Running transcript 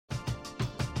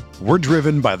We're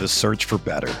driven by the search for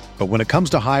better. But when it comes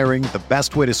to hiring, the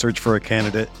best way to search for a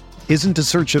candidate isn't to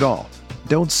search at all.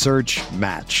 Don't search,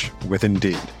 match with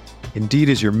Indeed. Indeed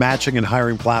is your matching and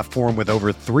hiring platform with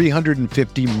over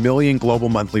 350 million global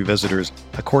monthly visitors,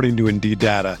 according to Indeed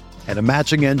data, and a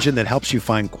matching engine that helps you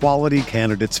find quality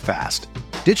candidates fast.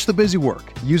 Ditch the busy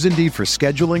work. Use Indeed for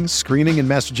scheduling, screening, and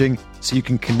messaging so you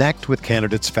can connect with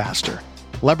candidates faster.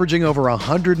 Leveraging over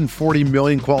 140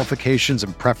 million qualifications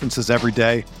and preferences every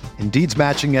day, Indeed's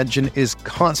matching engine is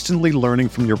constantly learning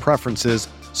from your preferences,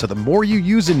 so the more you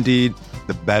use Indeed,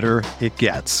 the better it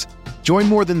gets. Join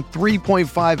more than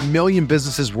 3.5 million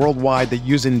businesses worldwide that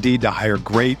use Indeed to hire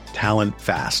great talent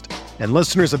fast. And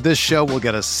listeners of this show will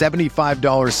get a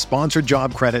 $75 sponsored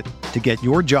job credit to get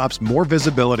your jobs more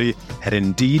visibility at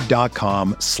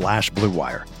Indeed.com/Blue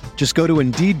Wire. Just go to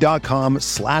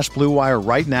Indeed.com/Blue Wire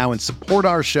right now and support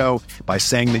our show by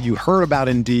saying that you heard about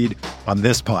Indeed on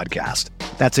this podcast.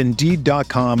 That's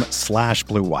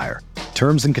Indeed.com/Blue Wire.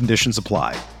 Terms and conditions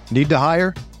apply. Need to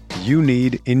hire? You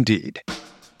need Indeed.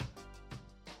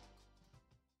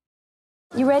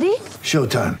 You ready?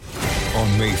 Showtime.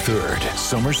 On May 3rd,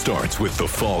 summer starts with The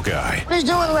Fall Guy. Let's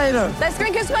do it later. Let's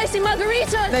drink a spicy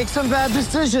margarita. Make some bad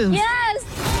decisions. Yes!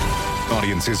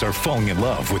 Audiences are falling in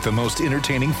love with the most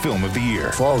entertaining film of the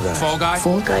year. Fall Guy. Fall Guy.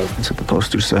 Fall Guy. That's what the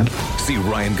poster said. See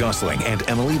Ryan Gosling and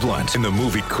Emily Blunt in the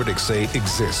movie critics say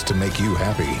exists to make you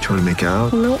happy. Trying to make it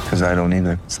out? Nope. Because I don't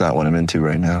either. It's not what I'm into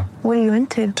right now. What are you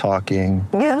into? Talking.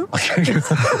 Yeah.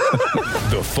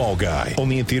 The Fall Guy.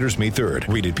 Only in theaters May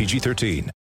 3rd. Rated PG-13.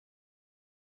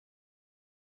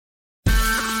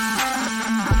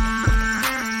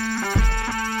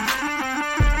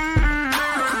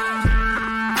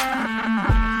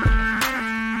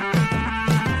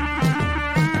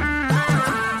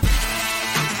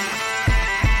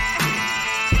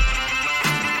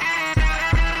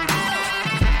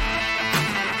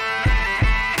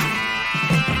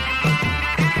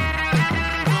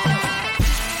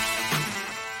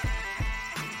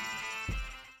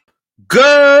 Good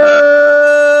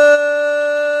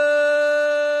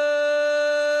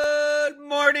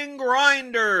morning,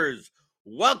 Grinders.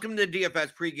 Welcome to the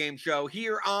DFS pregame show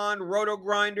here on Roto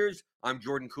Grinders. I'm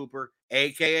Jordan Cooper,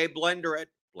 a.k.a. Blender at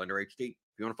Blender HD, if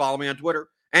you want to follow me on Twitter.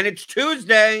 And it's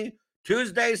Tuesday,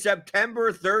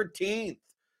 September 13th.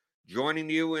 Joining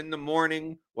you in the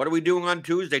morning. What are we doing on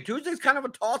Tuesday? Tuesday's kind of a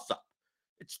toss-up.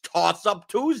 It's Toss-Up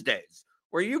Tuesdays,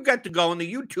 where you get to go in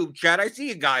the YouTube chat. I see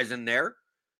you guys in there.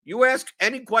 You ask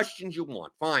any questions you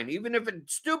want. Fine. Even if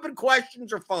it's stupid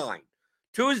questions are fine.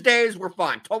 Tuesdays, we're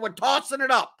fine. We're tossing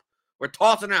it up. We're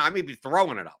tossing it up. I may be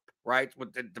throwing it up, right?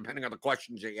 Depending on the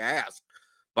questions that you ask.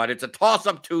 But it's a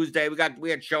toss-up Tuesday. We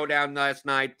had Showdown last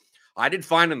night. I did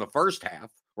fine in the first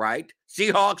half, right?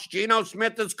 Seahawks, Geno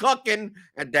Smith is cooking,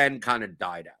 and then kind of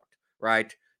died out,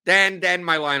 right? Then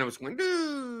my lineup was going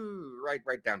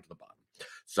right down to the bottom.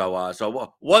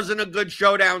 So wasn't a good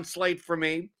showdown slate for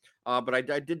me. But I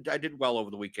did well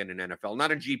over the weekend in NFL,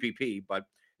 not in GPP, but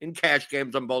in cash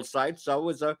games on both sides. So it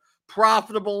was a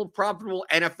profitable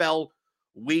NFL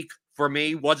week for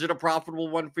me. Was it a profitable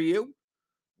one for you?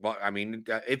 Well, I mean,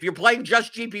 if you're playing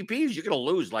just GPPs, you're going to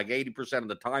lose like 80% of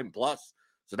the time plus.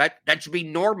 So that should be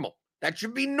normal. That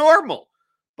should be normal.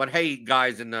 But hey,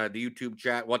 guys in the YouTube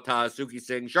chat, Wata, Suki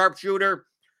Singh, Sharpshooter,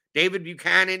 David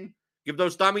Buchanan, give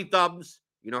those thummy thumbs.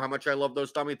 You know how much I love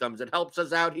thummy thumbs. It helps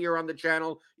us out here on the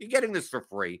channel. You're getting this for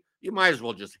free. You might as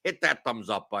well just hit that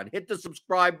thumbs up button. Hit the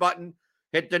subscribe button.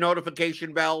 Hit the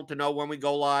notification bell to know when we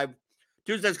go live.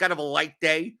 Tuesday's kind of a light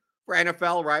day for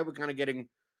NFL, right? We're kind of getting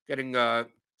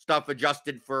stuff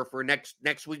adjusted for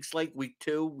next week's slate, week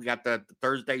 2. We got the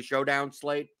Thursday showdown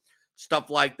slate, stuff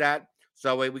like that.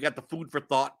 So we got the Food for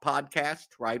Thought podcast,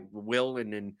 right? Will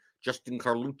and Justin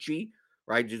Carlucci.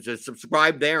 Right, just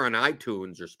subscribe there on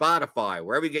iTunes or Spotify,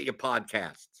 wherever you get your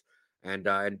podcasts, and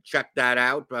check that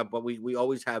out. But we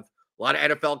always have a lot of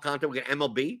NFL content. We got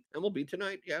MLB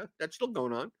tonight. Yeah, that's still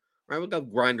going on. Right, we'll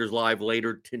got Grinders Live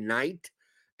later tonight,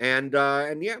 and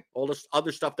yeah, all this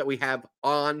other stuff that we have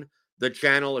on the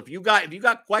channel. If you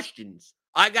got questions,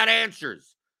 I got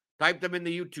answers. Type them in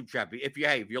the YouTube chat. If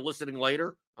you're listening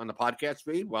later on the podcast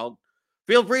feed, well,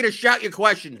 feel free to shout your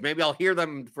questions. Maybe I'll hear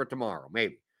them for tomorrow.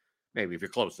 Maybe if you're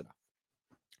close enough.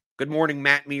 Good morning,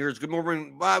 Matt Mears. Good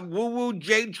morning, Woo Woo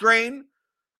J Train.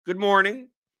 Good morning.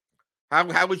 How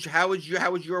was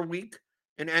your week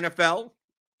in NFL?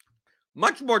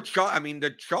 Much more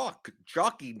the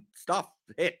chalky stuff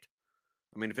hit.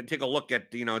 I mean, if you take a look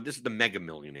at, this is the Mega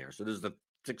Millionaire. So this is the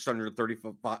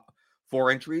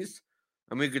 634 entries.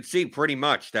 I mean, you could see pretty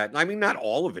much that. I mean, not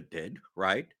all of it did,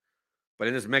 right? But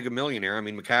in this Mega Millionaire, I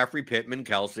mean, McCaffrey, Pittman,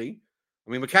 Kelsey,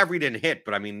 I mean, McCaffrey didn't hit,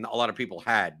 but I mean, a lot of people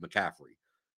had McCaffrey.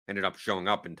 Ended up showing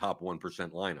up in top 1%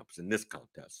 lineups in this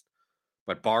contest.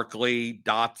 But Barkley,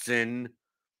 Dotson,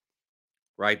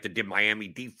 right? The Miami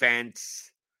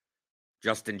defense,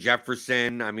 Justin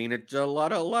Jefferson. I mean, it's a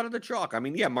lot of the chalk. I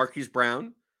mean, yeah, Marquise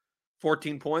Brown,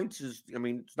 14 points is, I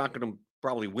mean, it's not going to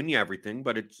probably win you everything,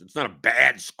 but it's not a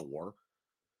bad score.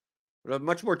 But a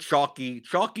much more chalky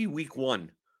week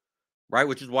 1, right?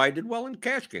 Which is why I did well in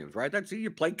cash games, right? That's you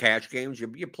play cash games,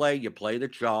 you play the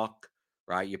chalk,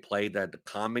 right? You play the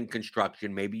common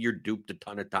construction. Maybe you're duped a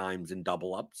ton of times in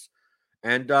double ups,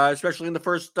 and especially in the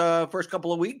first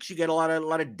couple of weeks, you get a lot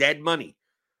of dead money,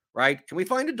 right? Can we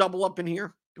find a double up in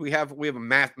here? Do we have a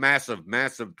massive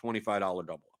 $25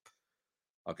 double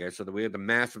up? Okay, so we have the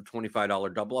massive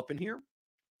 $25 double up in here.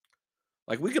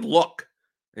 Like we could look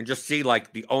and just see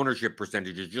like the ownership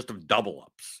percentages just of double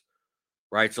ups,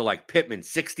 right? So like Pittman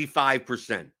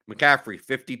 65%, McCaffrey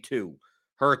 52,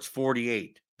 Hurts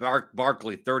 48,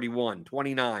 Barkley 31,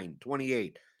 29,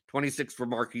 28, 26 for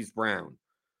Marquise Brown,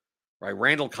 right?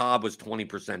 Randall Cobb was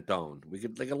 20% owned. We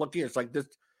could take a look here. It's like this.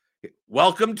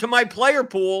 Welcome to my player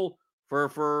pool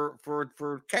for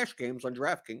cash games on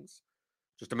DraftKings.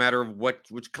 Just a matter of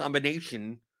which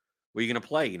combination were you going to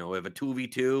play. You know, we have a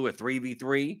 2v2, a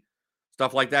 3v3,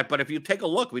 stuff like that. But if you take a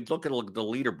look, we'd look at the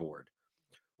leaderboard.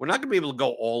 We're not going to be able to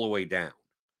go all the way down,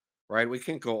 right? We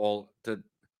can't go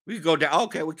we can go down.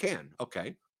 Okay, we can.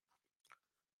 Okay.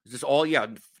 Is this all? Yeah,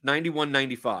 91,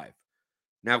 95.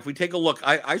 Now, if we take a look,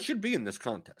 I should be in this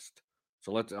contest.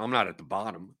 So I'm not at the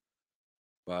bottom,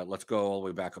 but let's go all the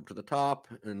way back up to the top.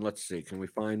 And let's see, can we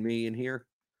find me in here?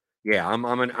 Yeah,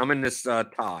 I'm in this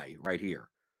tie right here.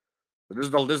 So this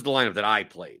is the lineup that I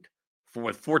played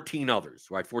with 14 others,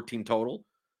 right? 14 total.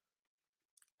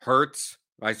 Hurts,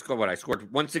 I scored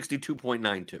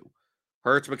 162.92.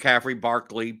 Hurts, McCaffrey,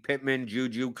 Barkley, Pittman,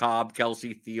 Juju, Cobb,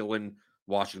 Kelsey, Thielen,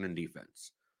 Washington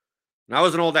defense. And I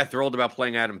wasn't all that thrilled about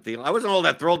playing Adam Thielen. I wasn't all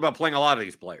that thrilled about playing a lot of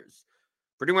these players.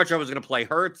 Pretty much I was going to play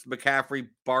Hurts, McCaffrey,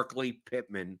 Barkley,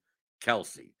 Pittman,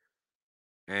 Kelsey.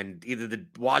 And either the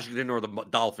Washington or the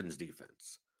Dolphins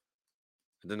defense.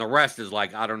 And then the rest is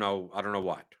like, I don't know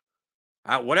what.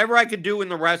 Whatever I could do in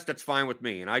the rest, that's fine with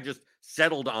me. And I just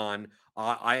settled on,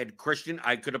 I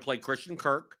could have played Christian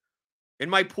Kirk. In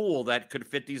my pool that could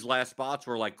fit these last spots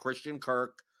were like Christian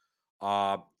Kirk,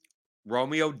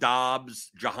 Romeo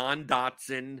Doubs, Jahan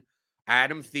Dotson,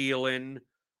 Adam Thielen.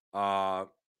 Was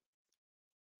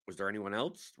there anyone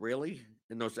else really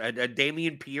in those?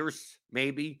 Damian Pierce,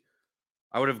 maybe.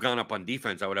 I would have gone up on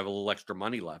defense. I would have a little extra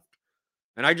money left.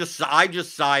 And I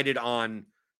just sided on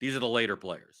these are the later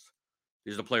players.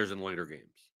 These are the players in later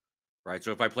games, right?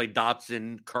 So if I played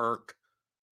Dotson, Kirk,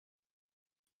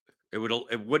 it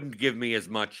wouldn't give me as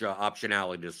much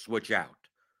optionality to switch out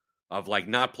of like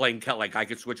not playing like I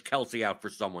could switch Kelsey out for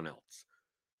someone else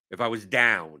if I was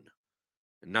down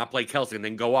and not play Kelsey and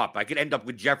then go up. I could end up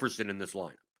with Jefferson in this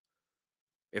lineup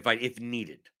if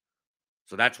needed.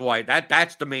 So that's why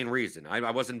that's the main reason.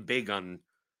 I wasn't big on.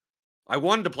 I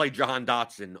wanted to play Jahan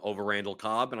Dotson over Randall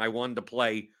Cobb, and I wanted to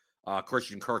play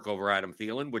Christian Kirk over Adam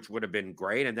Thielen, which would have been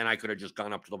great. And then I could have just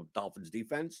gone up to the Dolphins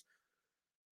defense.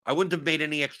 I wouldn't have made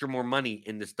any extra more money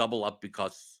in this double up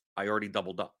because I already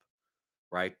doubled up,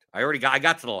 right? I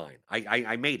got to the line.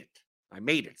 I made it. I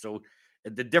made it. So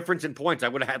the difference in points, I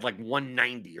would have had like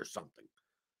 190 or something.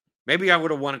 Maybe I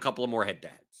would have won a couple of more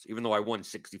head-to-heads, even though I won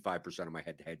 65% of my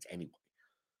head-to-heads anyway.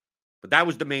 But that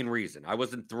was the main reason. I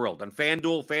wasn't thrilled. On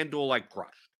FanDuel I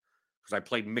crushed because I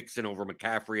played Mixon over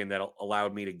McCaffrey, and that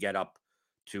allowed me to get up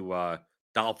to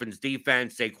Dolphins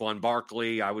defense, Saquon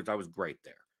Barkley. I was great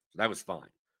there. So that was fine.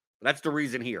 But that's the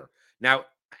reason here. Now,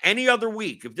 any other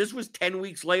week, if this was 10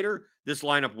 weeks later, this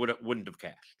lineup wouldn't have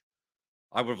cashed.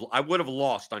 I would have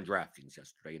lost on DraftKings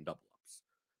yesterday in double ups.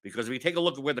 Because if you take a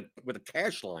look at where the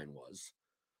cash line was,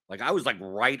 like I was like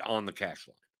right on the cash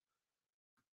line.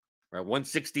 Right,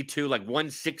 162, like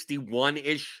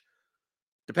 161-ish,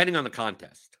 depending on the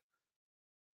contest,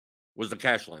 was the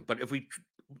cash line. But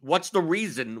what's the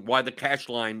reason why the cash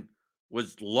line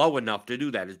was low enough to do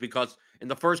that? Is because in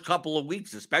the first couple of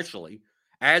weeks, especially,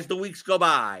 as the weeks go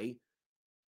by,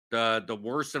 the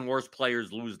worse and worse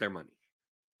players lose their money,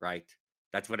 right?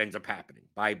 That's what ends up happening.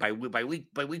 By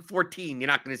week 14, you're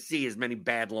not going to see as many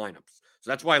bad lineups.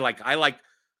 So that's why I like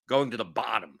going to the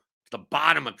bottom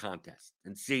of contests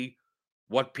and see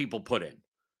what people put in,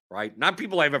 right? Not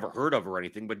people I've ever heard of or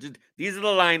anything, but just these are the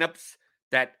lineups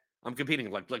that I'm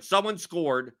competing with. Like someone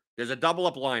scored, there's a double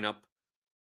up lineup,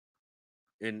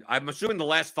 and I'm assuming the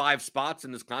last 5 spots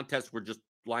in this contest were just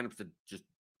lineups that just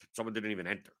someone didn't even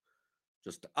enter.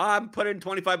 Just I'm put in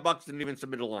 $25, didn't even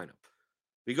submit a lineup.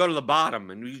 you go to the bottom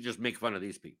and you just make fun of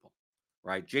these people,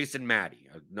 right? Jason Maddie.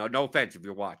 No offense if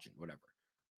you're watching, whatever.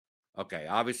 Okay,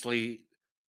 obviously,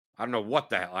 I don't know what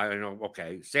the hell. I don't know.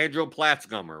 Okay, Sandro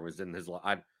Platzgummer was in his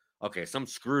line. Okay, some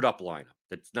screwed up lineup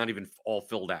that's not even all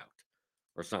filled out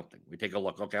or something. We take a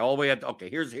look. Okay, all the way up. Okay,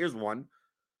 here's one.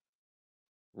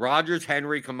 Rodgers,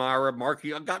 Henry, Kamara,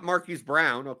 Marquise. I got Marquise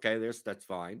Brown. Okay, that's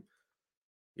fine.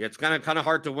 Yeah, it's kind of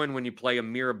hard to win when you play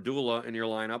Amir Abdullah in your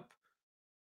lineup.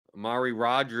 Amari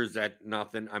Rodgers at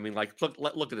nothing. I mean, like,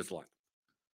 look at this line.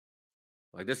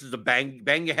 Like, this is a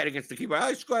bang your head against the keyboard.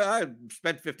 I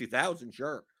spent $50,000,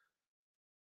 sure.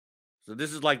 So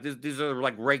this is like these are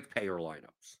like rake payer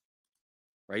lineups,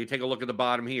 right? You take a look at the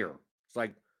bottom here. It's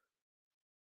like,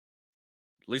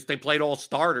 at least they played all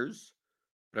starters.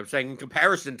 But I'm saying in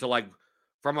comparison to, like,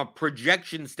 from a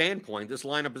projection standpoint, this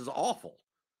lineup is awful,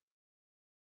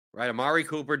 right? Amari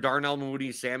Cooper, Darnell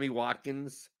Mooney, Sammy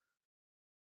Watkins.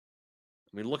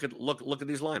 I mean, look at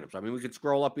these lineups. I mean, we could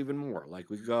scroll up even more. Like,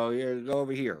 we go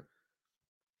over here.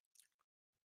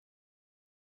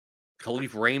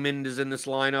 Khalif Raymond is in this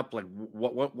lineup. Like,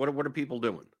 what are people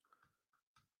doing?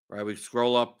 Right, we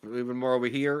scroll up even more over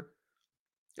here.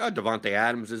 Oh, Devontae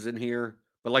Adams is in here,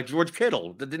 but like George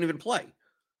Kittle that didn't even play.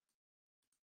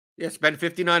 Yeah, spend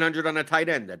 $5,900 on a tight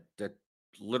end that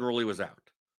literally was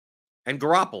out, and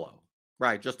Garoppolo,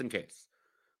 right, just in case,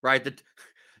 right?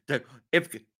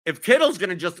 If Kittle's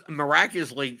going to just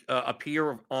miraculously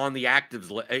appear on the actives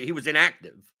list, he was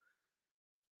inactive.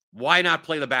 Why not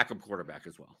play the backup quarterback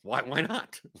as well? Why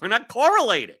not? Why not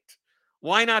correlate it?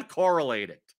 Why not correlate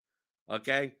it?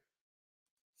 Okay.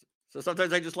 So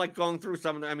sometimes I just like going through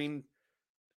some of them. I mean,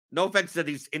 no offense to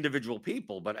these individual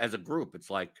people, but as a group, it's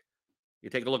like you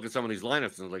take a look at some of these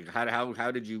lineups and like,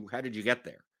 how did you get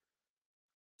there?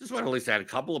 Just want to at least add a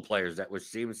couple of players that was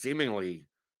seemingly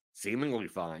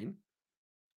fine.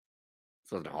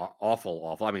 So it's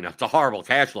awful. I mean, it's a horrible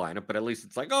cash lineup, but at least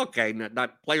it's like, okay,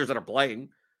 not players that are playing.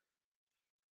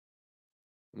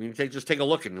 I mean, just take a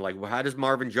look and like, well, how does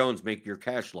Marvin Jones make your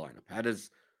cash lineup? This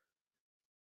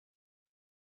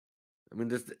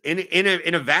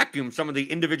in a vacuum, some of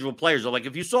the individual players are like,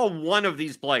 if you saw one of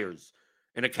these players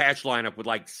in a cash lineup with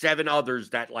like 7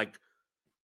 others that like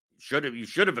you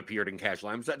should have appeared in cash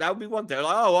lineups, that would be one thing.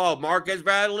 Like, Marquez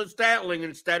Valdes-Scantling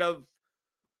instead of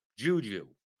Juju.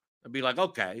 I'd be like,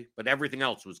 okay, but everything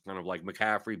else was kind of like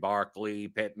McCaffrey, Barkley,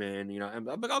 Pittman, and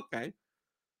I'm like, okay.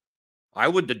 I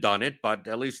would have done it, but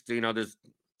at least, there's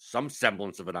some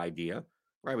semblance of an idea,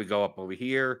 right? We go up over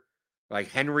here, like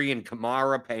Henry and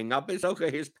Kamara paying up is okay.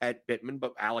 Here's Pat Pittman,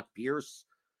 but Alec Pierce,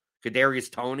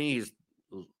 Kadarius Toney is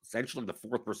essentially the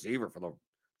 4th receiver for the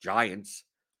Giants.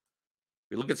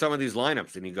 You look at some of these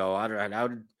lineups and you go, I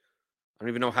don't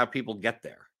even know how people get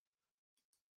there.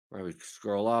 Right, we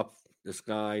scroll up. This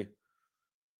guy,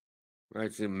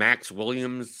 right? So Max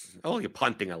Williams. Oh, you're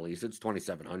punting at least. It's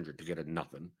 $2,700 to get a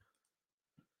nothing.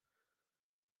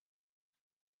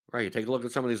 Right, you take a look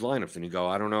at some of these lineups and you go,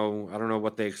 I don't know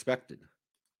what they expected.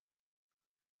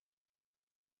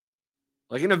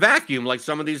 Like in a vacuum, like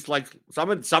some of these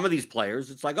players,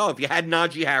 it's like, if you had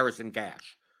Najee Harris in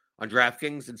cash on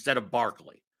DraftKings instead of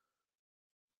Barkley.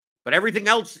 But everything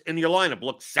else in your lineup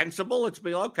looks sensible. It's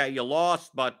be okay, you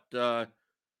lost, but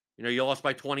you lost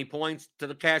by 20 points to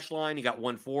the cash line. You got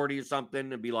 140 or something.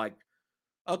 It'd be like,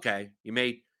 okay, you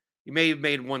may have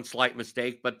made one slight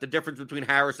mistake, but the difference between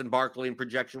Harris and Barkley in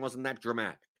projection wasn't that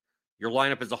dramatic. Your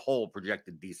lineup as a whole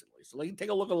projected decently. So you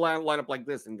take a look at a lineup like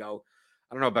this and go,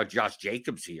 I don't know about Josh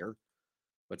Jacobs here,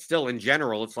 but still in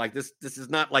general, it's like this is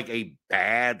not like a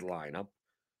bad lineup.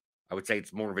 I would say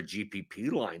it's more of a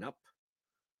GPP lineup,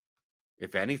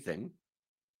 if anything.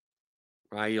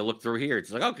 Right, you look through here. It's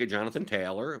like, okay, Jonathan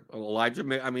Taylor, Elijah.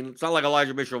 I mean, it's not like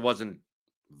Elijah Mitchell wasn't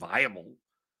viable,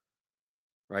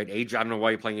 right? I don't know why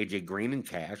you're playing AJ Green in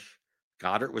cash.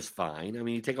 Goddard was fine. I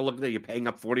mean, you take a look at that. You're paying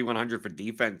up $4,100 for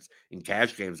defense in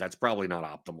cash games. That's probably not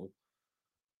optimal.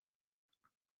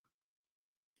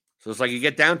 So it's like you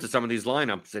get down to some of these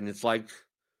lineups, and it's like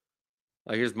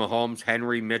here's Mahomes,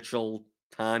 Henry, Mitchell,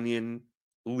 Tanyan,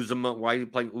 Uzomah. Why are you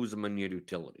playing Uzomah in your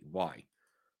utility? Why?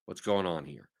 What's going on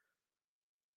here?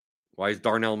 Why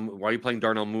are you playing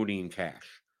Darnell Mooney in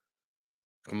cash?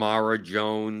 Kamara,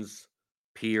 Jones,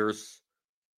 Pierce.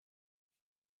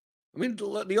 I mean,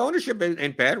 the ownership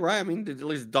ain't bad, right? I mean, at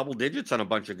least double digits on a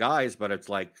bunch of guys, but it's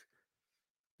like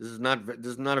this is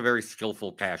not a very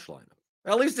skillful cash lineup.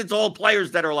 At least it's all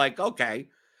players that are like, okay.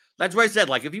 That's why I said,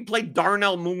 like, if you played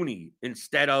Darnell Mooney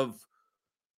instead of,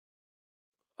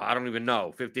 I don't even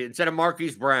know, instead of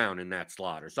Marquise Brown in that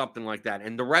slot or something like that,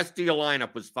 and the rest of your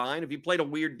lineup was fine. If you played a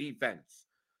weird defense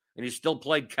and you still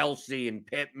played Kelsey and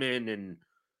Pittman and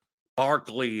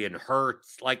Barkley and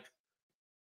Hurts. Like,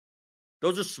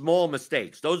 those are small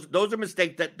mistakes. Those are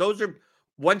mistakes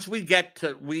once we get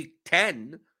to week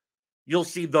 10, you'll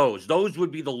see those. Those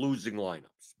would be the losing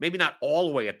lineups. Maybe not all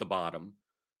the way at the bottom,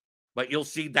 but you'll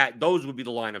see that those would be the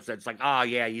lineups that's like,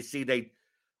 yeah, you see, I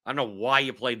don't know why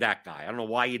you played that guy. I don't know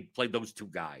why you played those two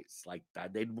guys. Like,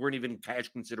 that. They weren't even cash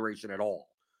consideration at all.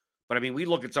 But, I mean, we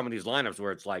look at some of these lineups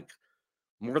where it's like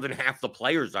more than half the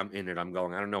players I'm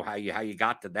going, I don't know how you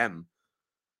got to them.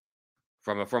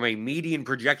 From a median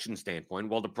projection standpoint,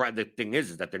 well, the thing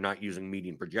is that they're not using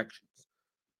median projections,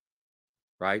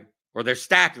 right? Or they're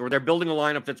stacking, or they're building a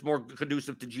lineup that's more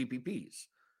conducive to GPPs.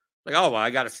 Like, oh, well,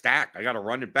 I got to stack. I got to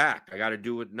run it back. I got to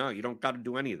do it. No, you don't got to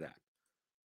do any of that.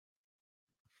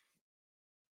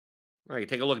 All right, you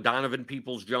take a look, Donovan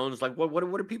Peoples-Jones. Like, what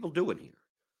are people doing here?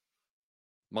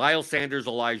 Miles Sanders,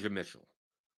 Elijah Mitchell.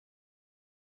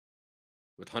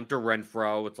 With Hunter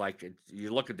Renfrow, it's like,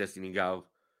 you look at this and you go,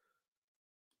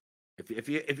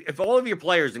 if all of your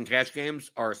players in cash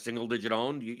games are single-digit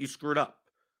owned, you screwed up.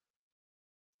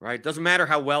 Right? Doesn't matter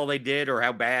how well they did or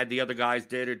how bad the other guys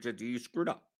did, you screwed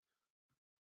up.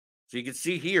 So you can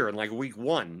see here in like week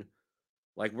 1,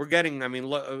 like we're getting, I mean,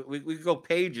 look, we could go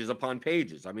pages upon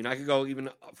pages. I mean, I could go even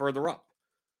further up.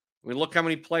 I mean, look how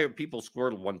many people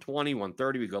scored 120,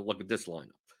 130. We go look at this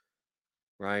lineup.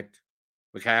 Right?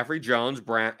 McCaffrey, Jones,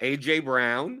 Brown, A.J.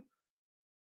 Brown.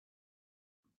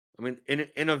 I mean,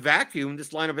 in a vacuum, this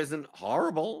lineup isn't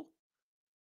horrible.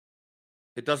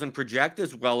 It doesn't project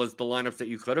as well as the lineups that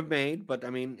you could have made, but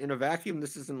I mean, in a vacuum,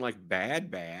 this isn't like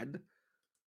bad.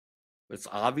 It's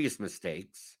obvious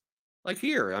mistakes. Like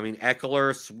here, I mean,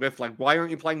 Eckler, Swift, like, why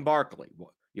aren't you playing Barkley?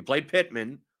 You played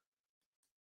Pittman.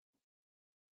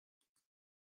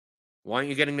 Why aren't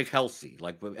you getting to Kelsey?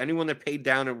 Like, anyone that paid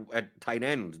down at tight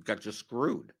end got just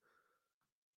screwed.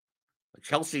 Like,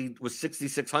 Kelsey was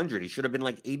 6,600. He should have been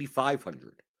like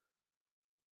 8,500.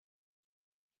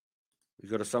 You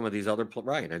go to some of these other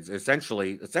right. It's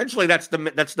essentially that's the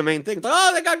main thing. It's like,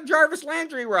 oh, they got Jarvis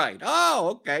Landry right. Oh,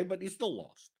 okay, but he still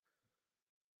lost.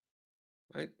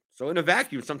 Right? So in a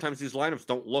vacuum, sometimes these lineups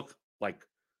don't look like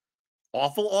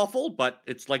awful, but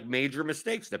it's like major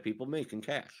mistakes that people make in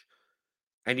cash.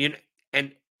 And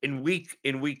in week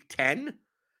 10,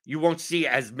 you won't see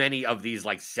as many of these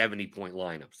like 70-point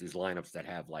lineups. These lineups that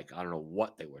have like, I don't know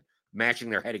what they were, mashing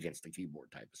their head against the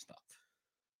keyboard type of stuff.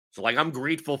 So, like, I'm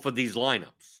grateful for these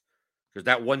lineups because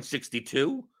that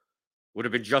 162 would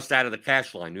have been just out of the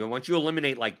cash line. You know, once you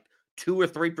eliminate like 2 or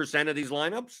 3% of these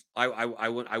lineups, I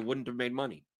wouldn't have made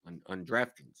money on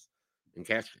DraftKings in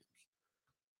cash games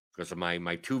because of my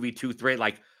 2v2 3.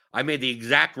 Like, I made the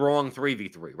exact wrong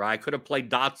 3v3. Right, I could have played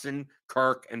Dotson,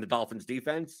 Kirk, and the Dolphins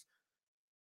defense,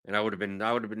 and I would have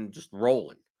been just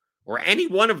rolling. Or any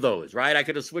one of those. Right, I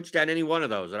could have switched out any one of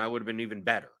those, and I would have been even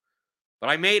better. But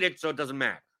I made it, so it doesn't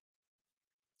matter.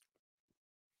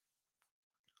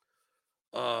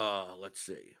 Let's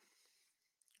see.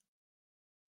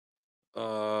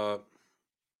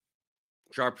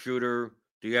 Sharpshooter,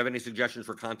 do you have any suggestions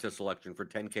for contest selection for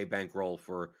 10K bankroll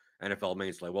for NFL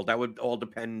main slate? Well, that would all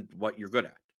depend what you're good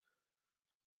at.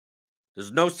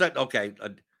 There's no set. Okay.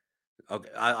 Okay.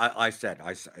 I said,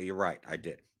 you're right. I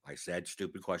did. I said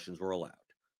stupid questions were allowed.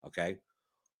 Okay.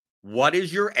 What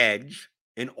is your edge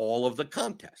in all of the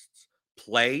contests?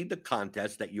 Play the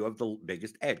contest that you have the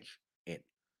biggest edge in.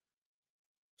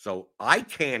 So I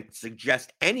can't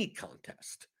suggest any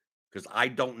contest because I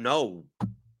don't know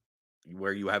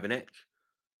where you have an edge.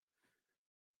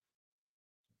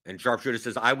 And Sharpshooter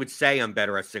says, I would say I'm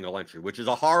better at single entry, which is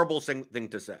a horrible thing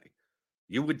to say.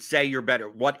 You would say you're better.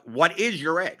 What is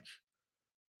your edge?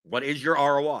 What is your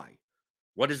ROI?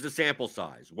 What is the sample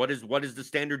size? What is the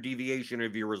standard deviation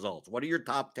of your results? What are your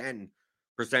top 10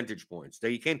 percentage points? So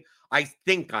you can't, I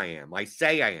think I am. I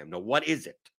say I am. No, what is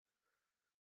it?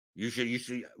 You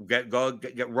should get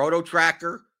Roto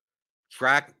Tracker,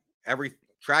 track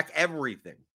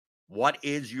everything. What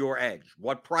is your edge?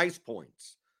 What price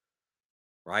points?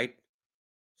 Right?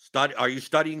 Are you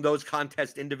studying those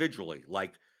contests individually?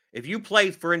 Like if you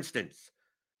play, for instance,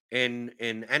 in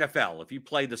NFL, if you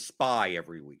play the SPY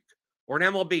every week, or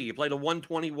in MLB, you play the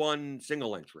 121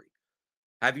 single entry.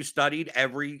 Have you studied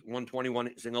every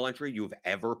 121 single entry you've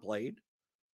ever played?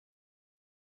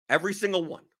 Every single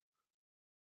one.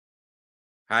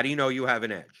 How do you know you have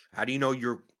an edge? How do you know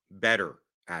you're better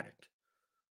at it?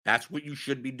 That's what you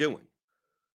should be doing.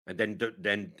 And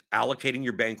then allocating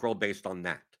your bankroll based on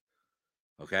that.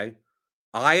 Okay?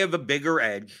 I have a bigger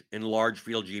edge in large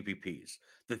field GPPs.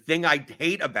 The thing I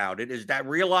hate about it is that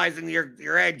realizing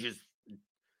your edge is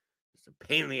a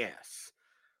pain in the ass,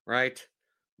 right?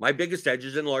 My biggest edge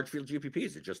is in large field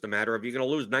GPPs. It's just a matter of you're going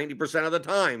to lose 90% of the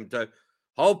time to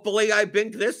hopefully I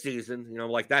binked this season,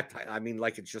 like that. I mean,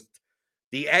 like it's just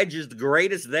the edge is the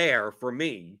greatest there for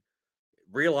me,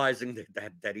 realizing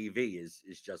that EV is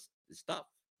tough.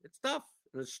 It's tough.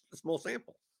 It's a small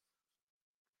sample.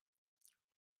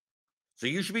 So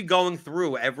you should be going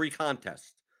through every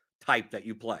contest type that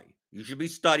you play. You should be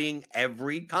studying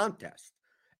every contest,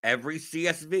 every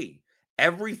CSV,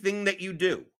 everything that you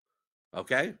do.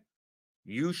 Okay?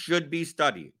 You should be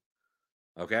studying.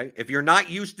 Okay? If you're not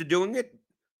used to doing it,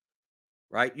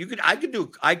 right? I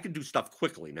could do stuff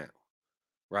quickly now.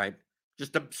 Right?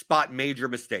 Just to spot major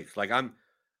mistakes. Like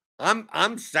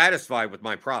I'm satisfied with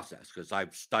my process because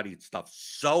I've studied stuff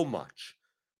so much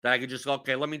that I could just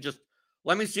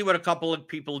let me see what a couple of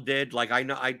people did. Like I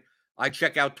know I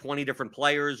check out 20 different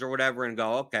players or whatever and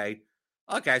go, okay,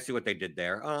 I see what they did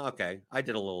there. Okay, I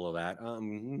did a little of that.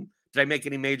 Did I make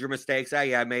any major mistakes?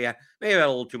 Yeah, I may have had a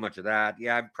little too much of that.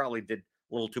 Yeah, I probably did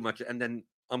a little too much, and then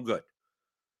I'm good.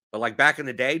 But like back in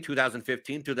the day,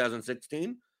 2015,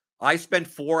 2016, I spent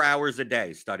 4 hours a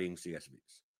day studying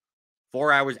CSVs.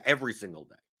 4 hours every single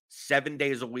day, 7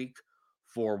 days a week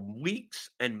for weeks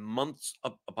and months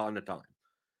upon a time.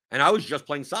 And I was just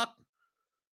playing soccer.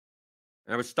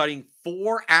 And I was studying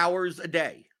 4 hours a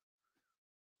day.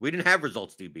 We didn't have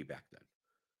Results DB back then.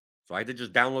 So I had to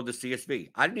just download the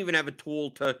CSV. I didn't even have a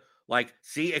tool to like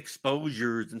see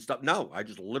exposures and stuff. No, I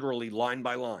just literally line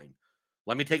by line.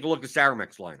 Let me take a look at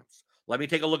Saramex lineups. Let me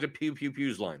take a look at Pew Pew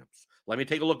Pew's lineups. Let me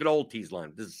take a look at Old T's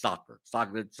lineup. This is soccer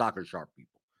sharp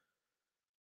people.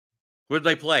 Who did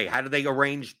they play? How did they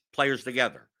arrange players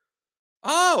together?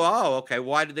 Oh, okay.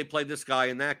 Why did they play this guy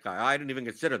and that guy? I didn't even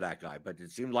consider that guy, but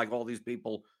it seemed like all these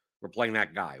people were playing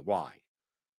that guy. Why?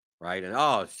 Right?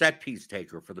 And set piece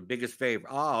taker for the biggest favor.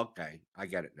 Oh, okay. I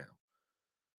get it now.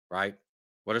 Right?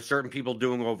 What are certain people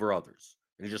doing over others?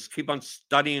 And you just keep on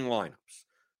studying lineups.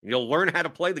 And you'll learn how to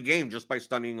play the game just by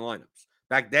studying lineups.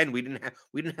 Back then, we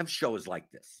didn't have shows like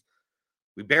this.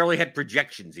 We barely had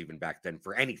projections even back then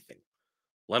for anything,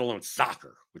 let alone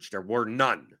soccer, which there were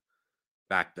none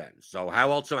back then. So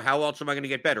how else am I going to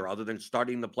get better other than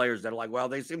studying the players that are like, well,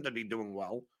 they seem to be doing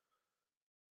well.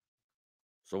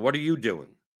 So what are you doing?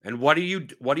 And what are you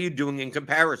doing in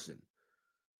comparison?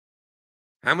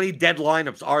 How many dead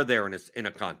lineups are there in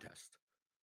a contest?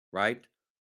 Right?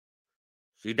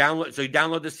 So you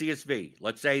download the CSV.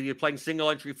 Let's say you're playing single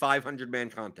entry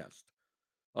 500-man contest.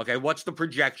 Okay, what's the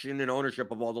projection and ownership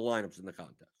of all the lineups in the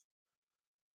contest?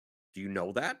 Do you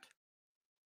know that?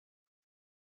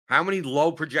 How many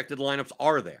low projected lineups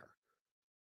are there?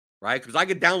 Right? Because I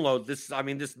could download this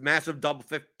massive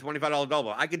 $25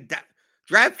 double.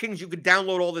 DraftKings, you could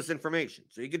download all this information.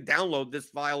 So you could download this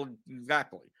file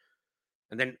exactly.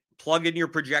 And then plug in your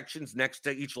projections next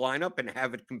to each lineup and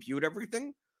have it compute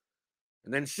everything.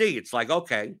 And then see, it's like,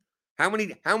 okay, how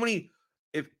many,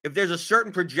 if there's a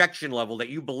certain projection level that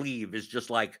you believe is just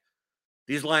like,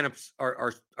 these lineups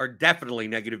are definitely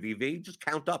negative EV, just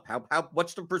count up.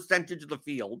 What's the percentage of the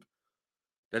field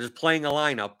that is playing a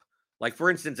lineup? Like,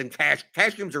 for instance, in cash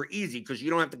games are easy because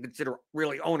you don't have to consider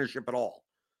really ownership at all.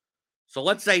 So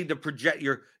let's say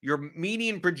your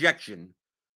median projection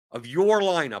of your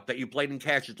lineup that you played in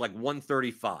cash is like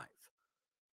 135.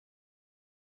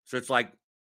 So it's like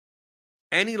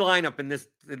any lineup in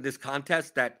this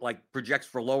contest that like projects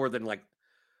for lower than like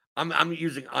I'm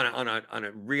using on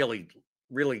a really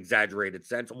exaggerated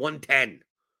sense 110.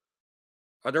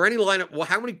 Are there any lineup? Well,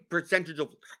 how many percentage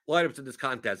of lineups in this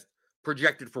contest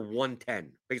projected for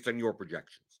 110 based on your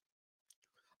projections?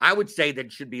 I would say that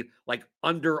it should be like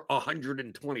under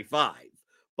 125,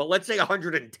 but let's say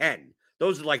 110.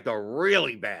 Those are like the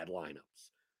really bad lineups.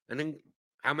 And then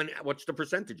what's the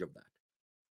percentage of that?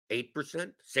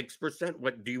 8%, 6%?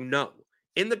 What do you know?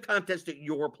 In the contest that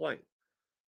you're playing.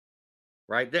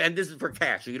 Right? And this is for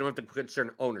cash, so you don't have to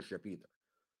consider ownership either.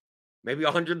 Maybe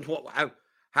 112.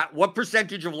 What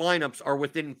percentage of lineups are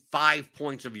within 5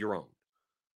 points of your own?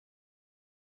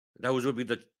 Those would be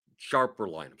the sharper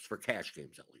lineups for cash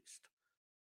games, at least.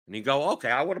 And you go,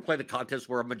 okay, I want to play the contest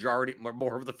where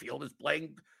more of the field is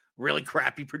playing really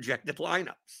crappy projected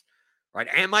lineups. Right?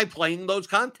 Am I playing those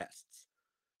contests?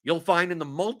 You'll find in the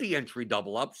multi-entry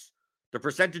double-ups, the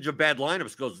percentage of bad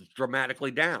lineups goes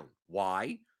dramatically down.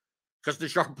 Why? Because the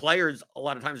sharp players a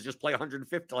lot of times just play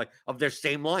 150 of their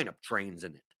same lineup trains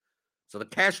in it. So the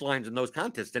cash lines in those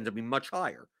contests tend to be much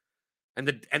higher. And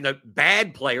the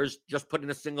bad players just put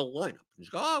in a single lineup. You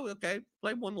just go, oh, okay,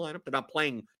 play one lineup. They're not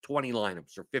playing 20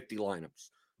 lineups or 50 lineups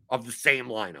of the same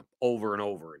lineup over and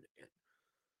over again.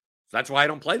 So that's why I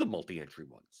don't play the multi-entry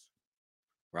ones.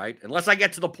 right? Unless I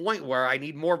get to the point where I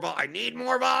need more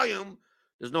volume,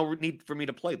 there's no need for me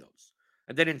to play those.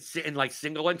 And then in like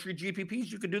single entry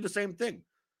GPPs, you can do the same thing.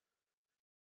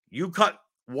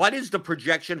 What is the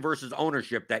projection versus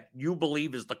ownership that you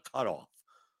believe is the cutoff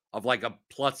of like a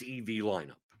plus EV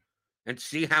lineup, and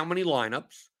see how many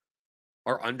lineups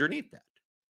are underneath that.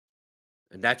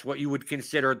 And that's what you would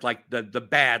consider like the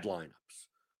bad lineups.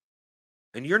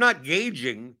 And you're not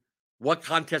gauging what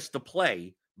contests to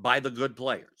play by the good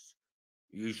players.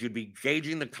 You should be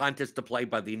gauging the contest to play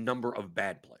by the number of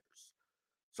bad players.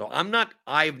 So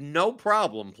I have no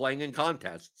problem playing in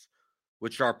contests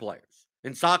with sharp players.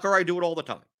 In soccer, I do it all the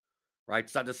time, right?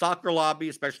 So the soccer lobby,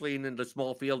 especially in the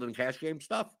small field and cash game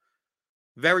stuff,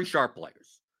 very sharp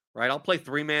players, right? I'll play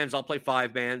 3-mans, I'll play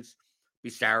 5-mans, be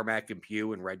Saramac and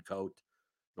Pugh and Redcoat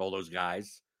and all those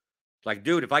guys. Like,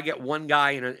 dude, if I get one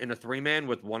guy in a 3-man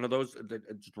with one of those,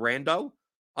 just rando,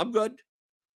 I'm good.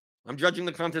 I'm judging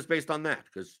the contest based on that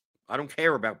because I don't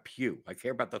care about Pugh. I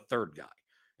care about the third guy.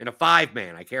 In a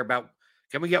 5-man, I care about,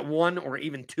 can we get one or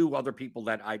even two other people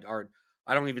that I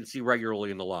don't even see regularly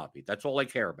in the lobby? That's all I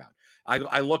care about.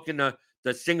 I look in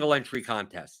the single entry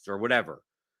contests or whatever,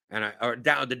 and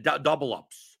the double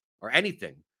ups or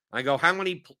anything. I go, how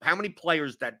many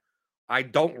players that I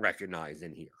don't recognize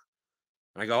in here?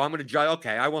 And I go, I'm going to judge.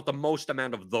 Okay, I want the most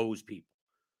amount of those people.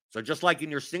 So just like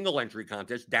in your single entry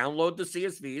contest, download the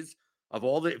CSVs of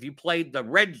all if you played the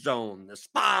Red Zone, the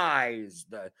Spies,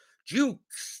 the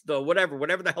Jukes, the whatever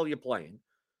the hell you're playing.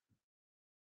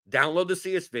 Download the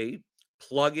CSV,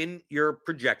 plug in your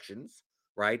projections,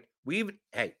 right?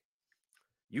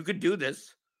 You could do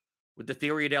this with the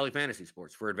Theory of Daily Fantasy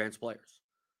Sports for advanced players.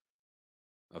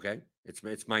 Okay?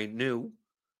 It's my new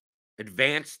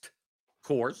advanced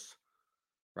course,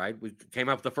 right? We came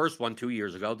out with the first one 2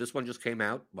 years ago. This one just came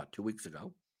out, 2 weeks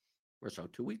ago or so?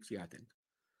 2 weeks? Yeah, I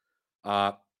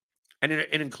think. And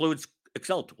it includes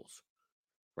Excel tools,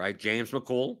 right? James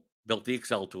McCool built the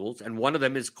Excel tools, and one of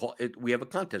them is we have a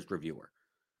contest reviewer,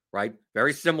 right?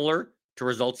 Very similar to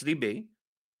ResultsDB,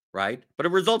 right? But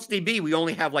in ResultsDB, we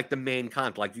only have like the main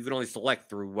content. Like you can only select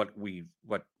through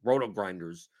what Roto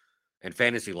Grinders and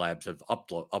Fantasy Labs have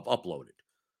uploaded.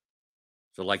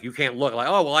 So like you can't look like,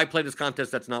 oh, well, I play this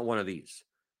contest that's not one of these.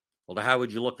 Well, how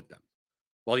would you look at them?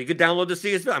 Well, you could download the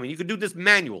CSV. I mean, you could do this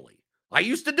manually. I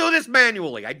used to do this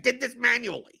manually. I did this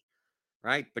manually,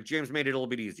 right? But James made it a little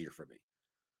bit easier for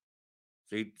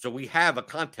me. So we have a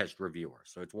contest reviewer.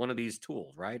 So it's one of these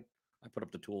tools, right? I put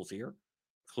up the tools here.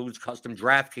 Includes custom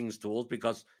DraftKings tools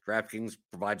because DraftKings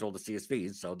provides all the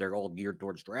CSVs. So they're all geared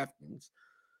towards DraftKings,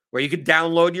 where you could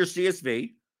download your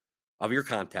CSV of your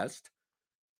contest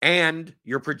and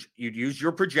you'd use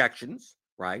your projections,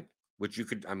 right? Which you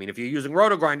could, I mean, if you're using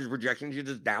Roto Grinders projections, you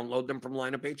just download them from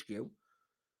Lineup HQ,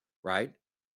 right?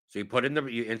 So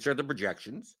you insert the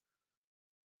projections.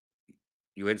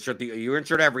 You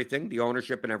insert everything, the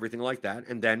ownership and everything like that.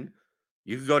 And then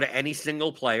you can go to any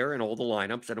single player and all the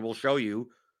lineups, and it will show you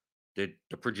the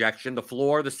projection, the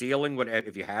floor, the ceiling, whatever,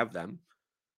 if you have them,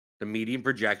 the median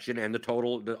projection, and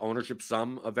the ownership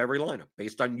sum of every lineup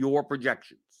based on your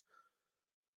projections.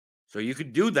 So you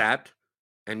could do that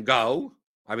and go.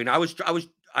 I mean,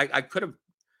 I could have.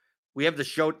 We have the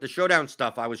showdown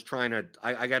stuff. I was trying to.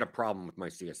 I got a problem with my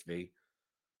CSV,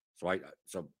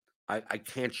 so I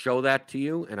can't show that to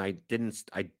you, and I didn't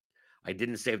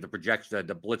save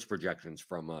the blitz projections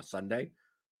from Sunday,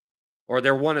 or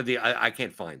they're one of the. I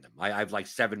can't find them. I have like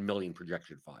 7 million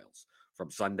projection files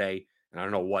from Sunday, and I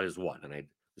don't know what is what, and I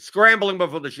scrambling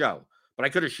before the show, but I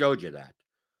could have showed you that.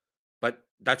 But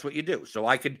that's what you do. So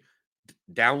I could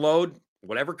download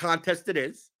whatever contest it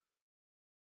is,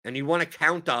 and you want to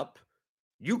count up.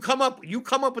 You come up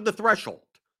with the threshold.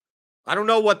 I don't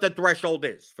know what the threshold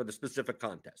is for the specific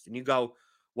contest. And you go,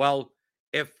 well,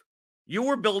 if you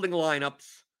were building lineups,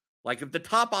 like if the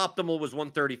top optimal was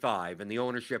 135 and the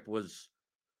ownership was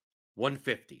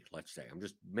 150, let's say, I'm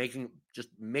just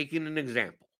making an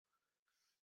example.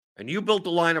 And you built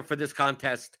a lineup for this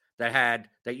contest that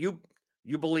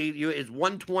you believe is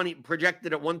 120,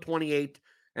 projected at 128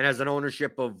 and has an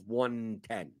ownership of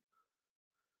 110.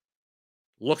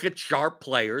 Look at sharp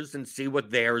players and see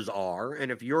what theirs are.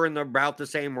 And if you're in about the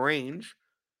same range,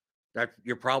 that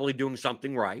you're probably doing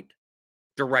something right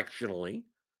directionally.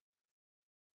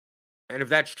 And if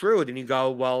that's true, then you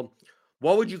go, well,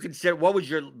 what would you consider? What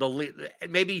was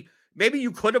maybe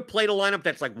you could have played a lineup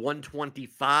that's like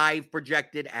 125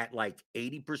 projected at like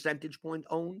 80 percentage point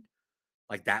owned.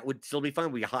 Like that would still be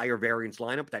fine. We higher variance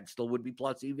lineup that still would be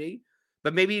plus EV.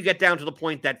 But maybe you get down to the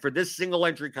point that for this single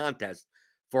entry contest,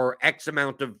 for X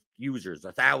amount of users,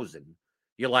 1,000,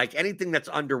 you're like anything that's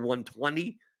under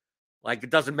 120, Like, it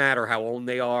doesn't matter how old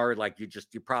they are. Like,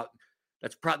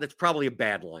 that's probably a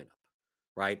bad lineup,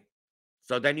 right?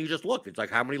 So then you just look. It's like,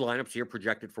 how many lineups here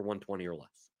projected for 120 or less?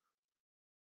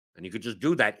 And you could just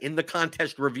do that in the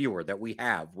contest reviewer that we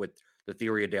have with the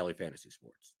Theory of Daily Fantasy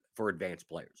Sports for advanced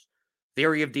players.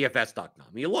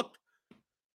 Theoryofdfs.com. You look,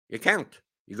 you count.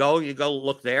 You go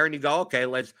look there and you go, okay,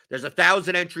 there's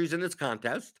 1,000 entries in this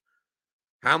contest.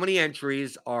 How many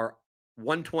entries are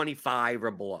 125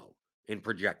 or below in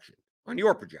projection on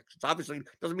your projections? Obviously, it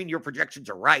doesn't mean your projections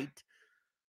are right,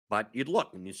 but you'd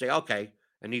look and you say, okay,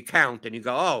 and you count and you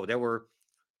go, oh, there were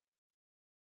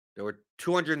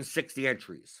 260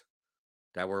 entries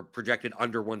that were projected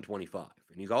under 125.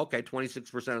 And you go, okay,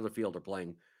 26% of the field are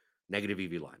playing negative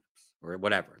EV lineups or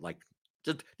whatever. Like,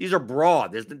 just these are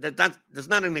broad. There's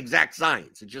not an exact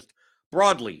science. It's just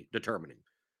broadly determining.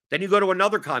 Then you go to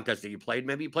another contest that you played.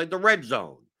 Maybe you played the red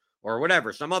zone or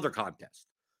whatever, some other contest.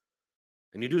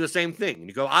 And you do the same thing. And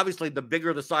you go, obviously, the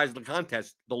bigger the size of the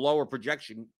contest, the lower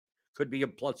projection could be a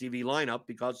plus EV lineup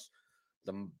because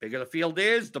the bigger the field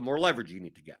is, the more leverage you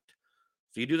need to get.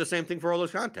 So you do the same thing for all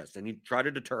those contests. And you try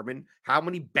to determine how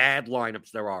many bad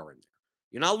lineups there are in there.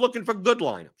 You're not looking for good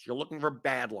lineups. You're looking for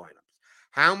bad lineups.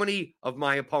 How many of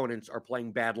my opponents are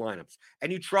playing bad lineups?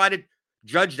 And you try to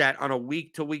judge that on a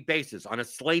week-to-week basis, on a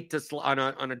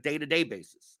on a day-to-day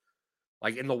basis,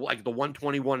 like the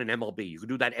 121 in MLB. You can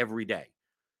do that every day,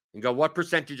 and go, what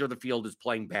percentage of the field is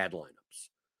playing bad lineups?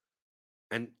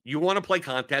 And you want to play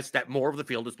contests that more of the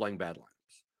field is playing bad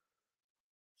lineups.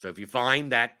 So if you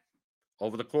find that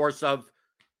over the course of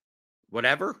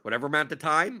whatever amount of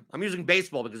time, I'm using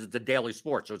baseball because it's a daily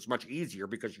sport, so it's much easier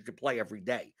because you can play every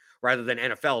day rather than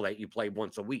NFL that you play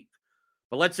once a week.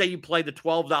 But let's say you play the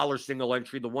 $12 single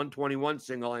entry, the $121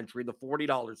 single entry, the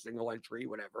 $40 single entry,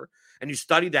 whatever, and you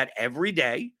study that every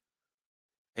day,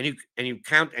 and you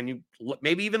count and you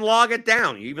maybe even log it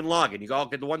down. You even log it. You go,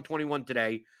 okay, the 121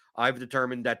 today, I've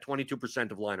determined that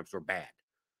 22% of lineups were bad,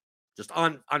 just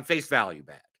on face value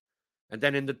bad. And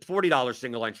then in the $40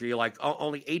 single entry, you're like, oh,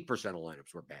 only 8% of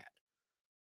lineups were bad,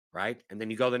 right? And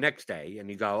then you go the next day and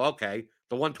you go, okay,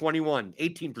 the 121,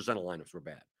 18% of lineups were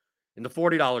bad. In the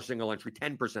 $40 single entry,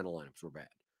 10% of lineups were bad,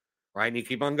 right? And you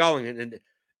keep on going. And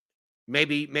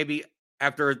maybe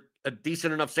after a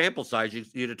decent enough sample size,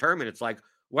 you determine it's like,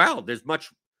 wow, there's much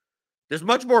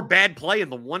more bad play in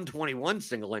the 121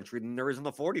 single entry than there is in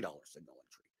the $40 single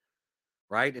entry,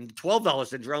 right? And the $12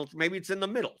 single entry, maybe it's in the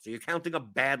middle. So you're counting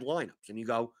up bad lineups. And you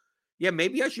go, yeah,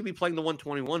 maybe I should be playing the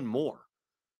 121 more,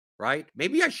 right?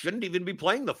 Maybe I shouldn't even be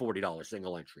playing the $40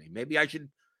 single entry. Maybe I should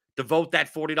devote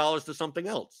that $40 to something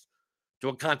else, to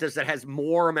a contest that has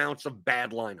more amounts of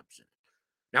bad lineups in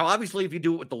it. Now, obviously, if you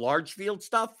do it with the large field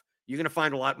stuff, you're going to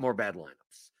find a lot more bad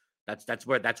lineups. That's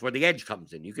where the edge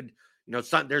comes in. You could, you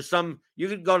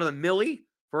could go to the Millie,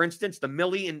 for instance, the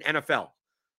Millie in NFL,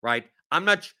 right?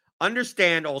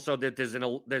 Understand also that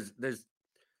there's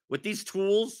with these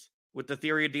tools, with the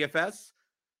Theory of DFS,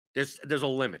 there's a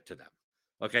limit to them,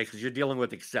 okay? Because you're dealing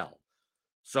with Excel.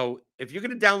 So if you're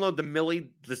going to download the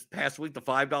Millie this past week, the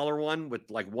 $5 one with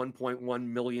like 1.1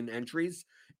 million entries,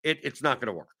 it's not going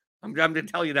to work. I'm going to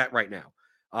tell you that right now.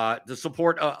 To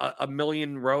support a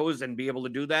million rows and be able to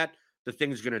do that, the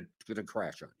thing's going to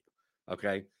crash on you.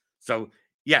 Okay. So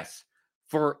yes,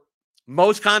 for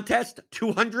most contests,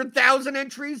 200,000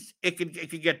 entries, it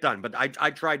could get done. But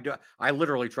I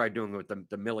literally tried doing it with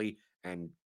the Millie and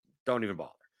don't even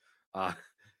bother.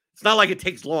 It's not like it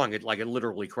takes long. It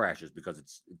literally crashes because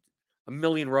it's a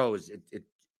million rows. It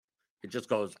just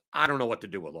goes, I don't know what to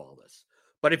do with all this.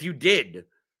 But if you did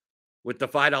with the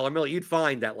 $5 Millie, you'd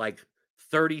find that like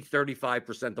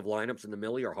 35% of lineups in the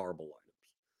Millie are horrible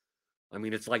lineups. I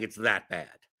mean, it's that bad.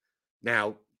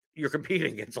 Now, you're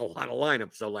competing against a lot of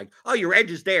lineups. So like, oh, your edge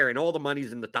is there and all the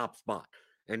money's in the top spot.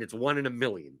 And it's 1 in a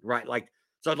million, right?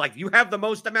 So you have the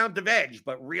most amount of edge,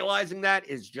 but realizing that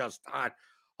is just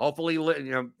hopefully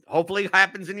it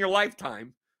happens in your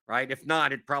lifetime, right? If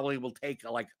not, it probably will take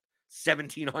like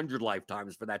 1,700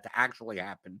 lifetimes for that to actually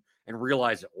happen and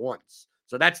realize it once.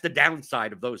 So that's the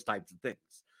downside of those types of things.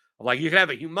 Like, you can have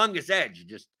a humongous edge,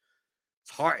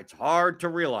 it's hard to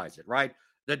realize it, right?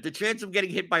 The chance of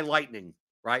getting hit by lightning,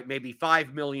 right, maybe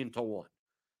 5 million to 1.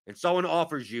 And someone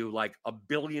offers you like 1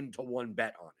 billion to 1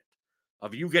 bet on it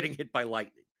of you getting hit by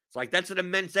lightning. It's like, that's an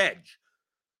immense edge.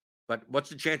 But what's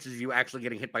the chances of you actually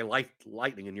getting hit by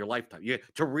lightning in your lifetime?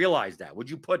 To realize that, would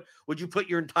you put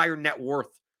your entire net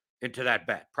worth into that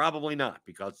bet? Probably not,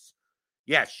 because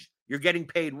yes, you're getting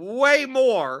paid way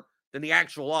more than the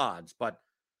actual odds, but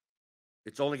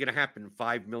it's only going to happen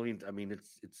 5 million. I mean,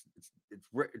 it's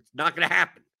not going to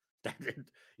happen. You're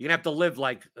gonna have to live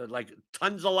like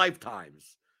tons of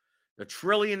lifetimes, a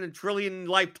trillion and trillion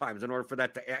lifetimes, in order for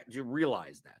that to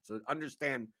realize that. So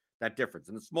understand that difference.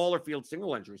 In the smaller field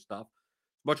single entry stuff,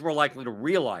 much more likely to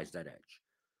realize that edge.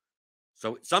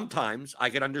 So sometimes I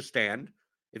can understand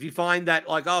if you find that,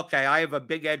 like, okay, I have a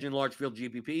big edge in large field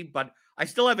GPP, but I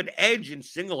still have an edge in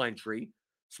single entry,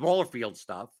 smaller field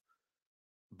stuff,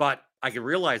 but I can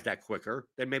realize that quicker,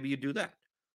 then maybe you do that,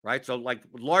 right? So like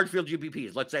large field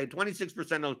GPPs, let's say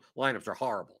 26% of lineups are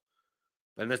horrible.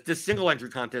 And this single entry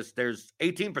contest, there's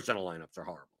 18% of lineups are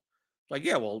horrible. It's like,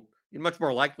 yeah, well, you're much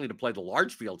more likely to play the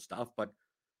large field stuff, but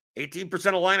 18% of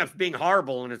lineups being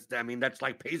horrible, and that's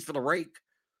like pays for the rake.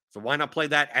 So why not play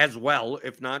that as well?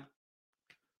 If not,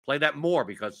 play that more,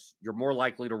 because you're more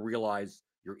likely to realize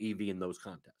your EV in those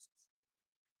contests.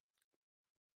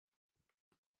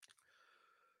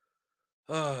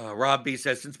 Rob B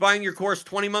says, since buying your course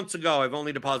 20 months ago, I've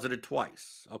only deposited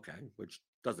twice. Okay, which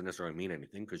doesn't necessarily mean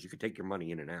anything, because you could take your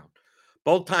money in and out.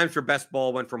 Both times for best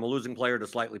ball went from a losing player to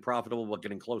slightly profitable, but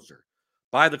getting closer.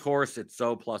 Buy the course, it's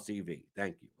so plus EV.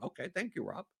 Thank you. Okay, thank you,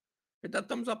 Rob. Hit that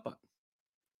thumbs up button.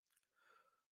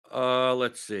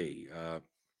 Let's see.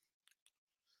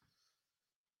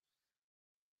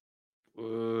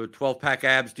 12-pack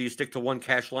abs. Do you stick to one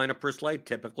cash lineup per slate?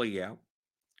 Typically, yeah.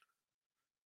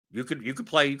 You could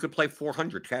play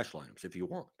 400 cash lineups if you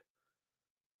want.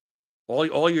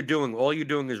 All you're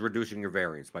doing is reducing your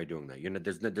variance by doing that.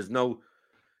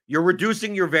 You're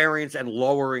reducing your variance and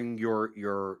lowering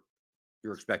your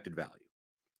expected value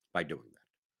by doing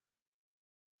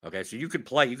that. Okay, so you could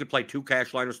play 2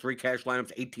 cash lineups, 3 cash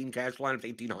lineups, 18 cash lineups,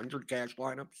 1,800 cash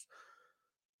lineups.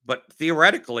 But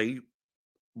theoretically,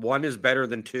 1 is better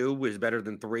than 2, is better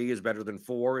than 3, is better than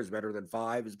 4, is better than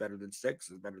 5, is better than 6,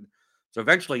 is better than... So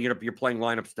eventually, you're playing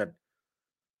lineups that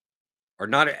are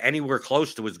not anywhere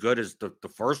close to as good as the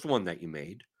first one that you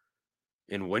made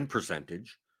in win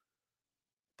percentage.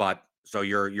 But so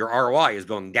your ROI is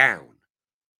going down,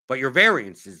 but your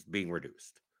variance is being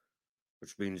reduced,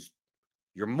 which means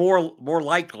you're more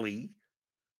likely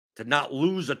to not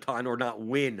lose a ton or not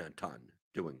win a ton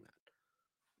doing that.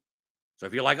 So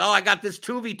if you're like, oh, I got this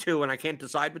 2v2 and I can't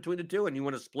decide between the two, and you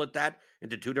want to split that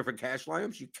into 2 different cash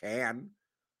lineups, you can.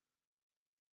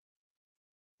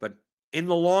 But in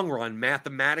the long run,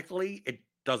 mathematically, it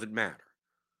doesn't matter.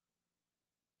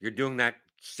 You're doing that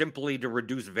simply to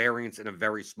reduce variance in a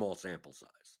very small sample size.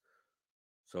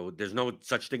 So there's no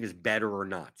such thing as better or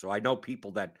not. So I know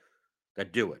people that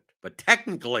do it. But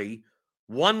technically,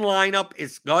 one lineup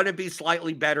is going to be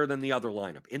slightly better than the other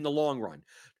lineup in the long run.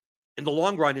 In the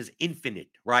long run is infinite,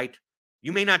 right?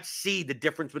 You may not see the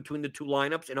difference between the 2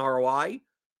 lineups in ROI,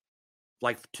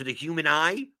 like to the human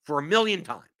eye, for a million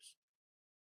times.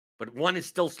 But one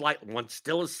still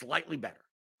is slightly better.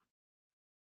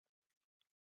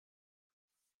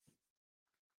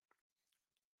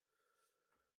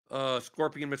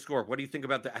 Scorpion McScorp, what do you think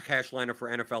about the cash lineup for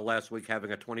NFL last week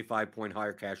having a 25-point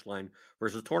higher cash line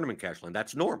versus tournament cash line?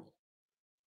 That's normal.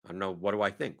 I don't know. What do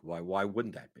I think? Why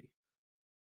wouldn't that be?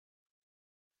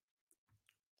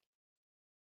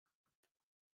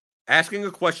 Asking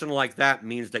a question like that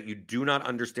means that you do not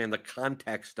understand the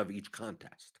context of each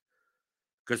contest.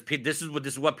 Because this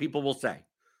is what people will say.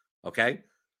 Okay?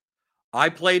 I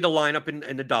played a lineup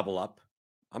in the double up.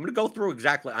 I'm going to go through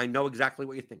exactly. I know exactly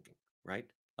what you're thinking, right?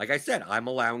 Like I said, I'm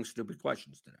allowing stupid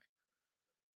questions today.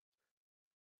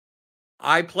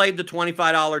 I played the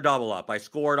 $25 double up. I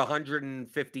scored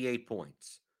 158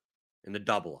 points in the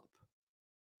double up.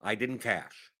 I didn't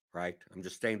cash, right? I'm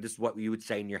just saying this is what you would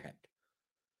say in your head.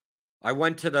 I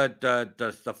went to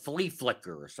the flea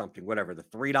flicker or something, whatever, the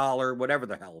 $3, whatever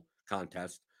the hell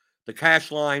contest. The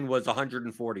cash line was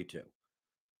 142,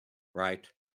 right?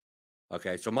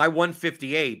 Okay, so my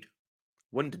 158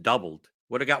 wouldn't have doubled,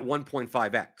 would have got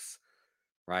 1.5x,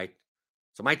 right?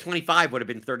 So my 25 would have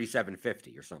been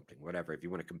 3750 or something, whatever, if you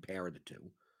want to compare the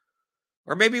two.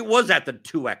 Or maybe it was at the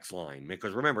 2x line,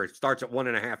 because remember, it starts at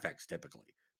 1.5x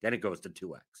typically. Then it goes to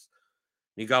 2x.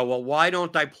 You go, well, why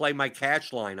don't I play my cash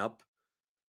lineup?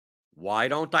 Why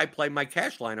don't I play my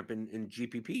cash lineup in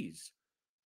GPPs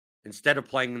instead of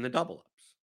playing in the double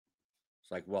ups?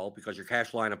 It's like, well, because your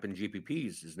cash lineup in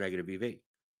GPPs is negative EV,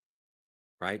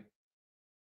 right?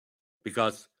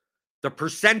 Because the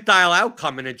percentile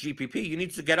outcome in a GPP, you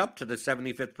need to get up to the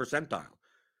 75th percentile.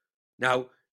 Now,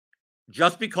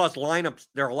 just because lineups,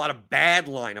 there are a lot of bad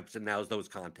lineups in those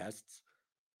contests,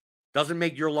 doesn't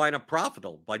make your lineup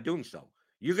profitable by doing so.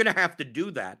 You're going to have to do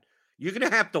that. You're going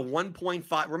to have to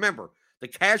 1.5. Remember, the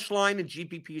cash line and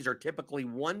GPPs are typically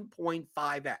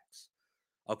 1.5x,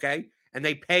 okay? And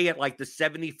they pay at like the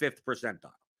 75th percentile.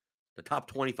 the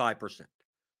top 25%.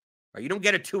 Right? You don't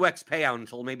get a 2x payout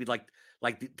until maybe like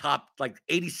the top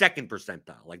 82nd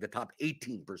percentile, like the top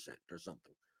 18% or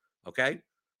something. Okay?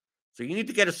 So you need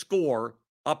to get a score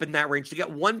up in that range to get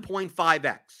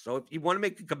 1.5x. So if you want to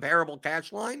make a comparable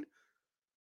cash line,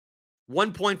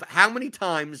 how many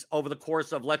times over the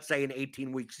course of, let's say, an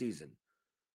 18-week season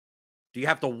do you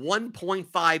have to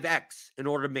 1.5x in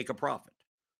order to make a profit?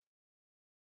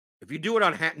 If you do it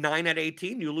on 9 out of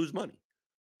 18, you lose money.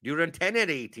 You do it on 10 out of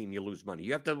 18, you lose money.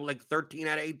 You have to 13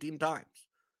 out of 18 times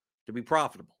to be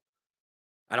profitable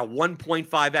at a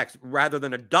 1.5x rather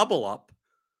than a double up,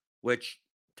 which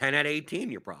 10 out of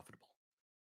 18, you're profitable,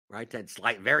 right? 10,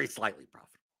 very slightly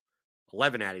profitable.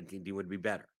 11 out of 18 would be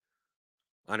better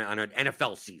on an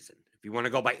NFL season. If you want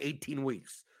to go by 18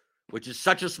 weeks, which is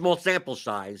such a small sample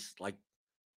size, like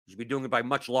you should be doing it by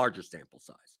much larger sample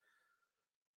size.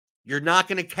 You're not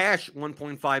going to cash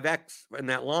 1.5x in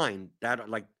that line. That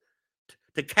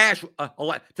to cash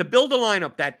to build a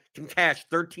lineup that can cash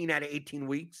 13 out of 18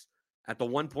 weeks at the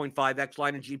 1.5x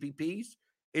line in GPPs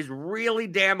is really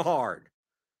damn hard.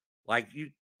 Like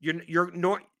the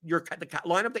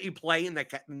lineup that you play in the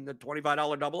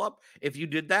 $25 double up, if you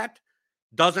did that,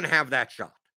 doesn't have that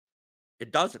shot.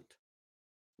 It doesn't,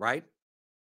 right?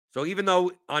 So even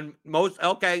though on most,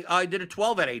 I did a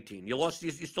 12 at 18, you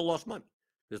still lost money.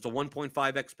 There's a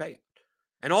 1.5x payout.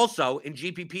 And also in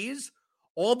GPPs,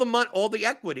 all the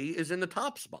equity is in the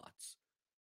top spots,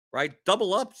 right?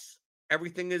 Double ups,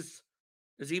 everything is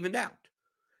evened out.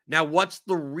 Now, what's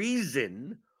the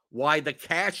reason why the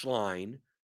cash line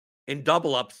in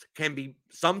double ups can be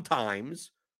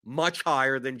sometimes much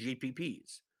higher than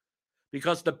GPPs?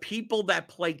 Because the people that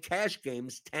play cash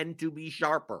games tend to be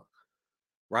sharper,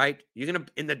 right? You're going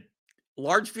to, in the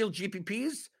large field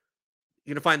GPPs,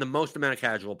 you're going to find the most amount of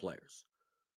casual players.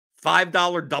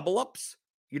 $5 double ups,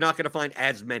 you're not going to find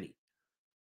as many.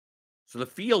 So the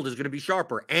field is going to be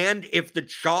sharper. And if the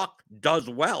chalk does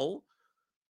well,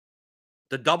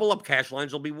 the double up cash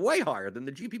lines will be way higher than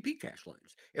the GPP cash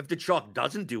lines. If the chalk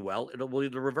doesn't do well, it'll be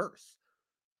the reverse.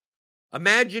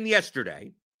 Imagine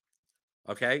yesterday,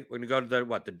 okay, we're going to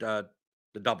go to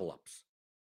the double ups,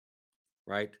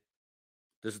 right?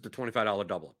 This is the $25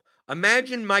 double up.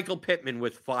 Imagine Michael Pittman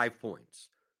with 5 points.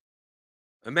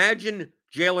 Imagine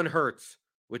Jalen Hurts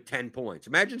with 10 points.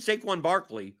 Imagine Saquon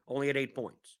Barkley only at 8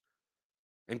 points.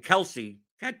 And Kelsey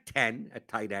got 10 at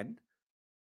tight end.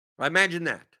 Imagine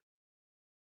that.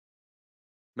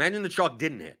 Imagine the chalk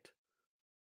didn't hit.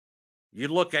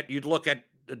 You'd look at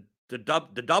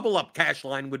the double up cash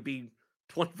line would be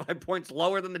 25 points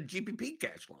lower than the GPP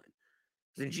cash line.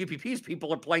 Because in GPPs,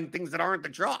 people are playing things that aren't the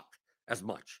chalk as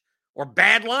much. Or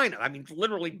bad lineup. I mean,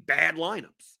 literally bad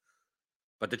lineups.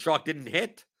 But the chalk didn't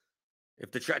hit.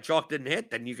 If the chalk didn't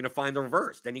hit, then you're going to find the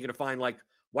reverse. Then you're going to find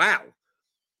wow.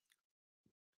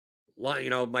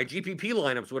 My GPP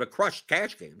lineups would have crushed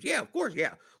cash games. Yeah, of course,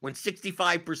 yeah. When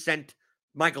 65%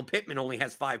 Michael Pittman only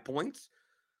has 5 points.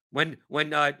 When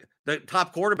the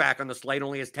top quarterback on the slate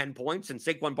only has 10 points and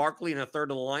Saquon Barkley in a third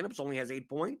of the lineups only has 8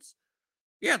 points.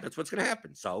 Yeah, that's what's going to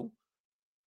happen. So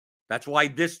that's why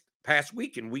this past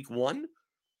week, in week 1,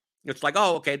 it's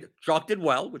the chalk did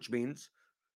well, which means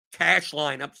cash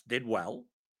lineups did well,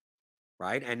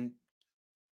 right? And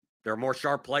there are more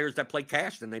sharp players that play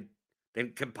cash than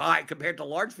compared to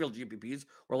large field GPPs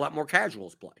where a lot more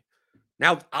casuals play.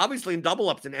 Now, obviously in double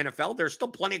ups in NFL, there's still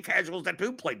plenty of casuals that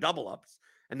do play double ups.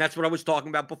 And that's what I was talking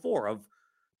about before, of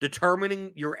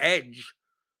determining your edge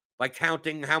by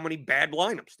counting how many bad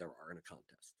lineups there are in a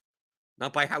contest,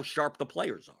 not by how sharp the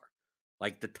players are.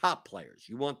 Like the top players.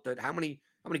 You want how many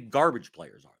garbage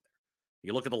players are there?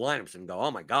 You look at the lineups and go,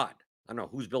 oh my God, I don't know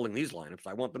who's building these lineups.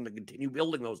 I want them to continue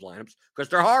building those lineups because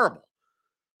they're horrible,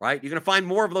 right? You're going to find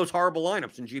more of those horrible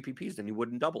lineups in GPPs than you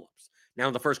would in double ups. Now,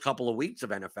 in the first couple of weeks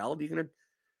of NFL,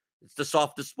 it's the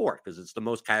softest sport because it's the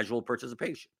most casual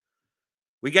participation.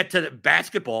 We get to the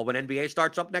basketball when NBA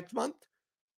starts up next month.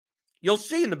 You'll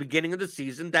see in the beginning of the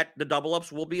season that the double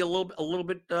ups will be a little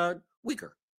bit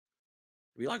weaker.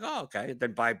 Be like, oh, okay.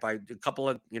 Then by a couple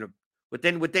of,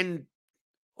 within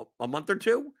a month or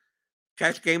two,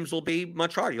 cash games will be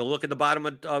much harder. You'll look at the bottom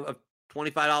of $25,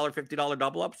 $50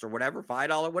 double ups or whatever,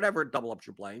 $5, whatever double ups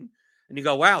you're playing. And you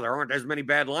go, wow, there aren't as many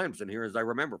bad lineups in here as I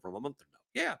remember from a month ago.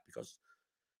 Yeah, because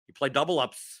you play double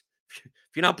ups.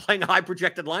 If you're not playing high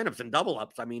projected lineups in double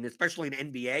ups, I mean, especially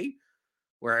in NBA,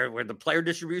 where the player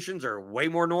distributions are way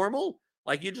more normal,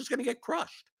 you're just going to get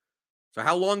crushed. So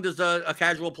how long does a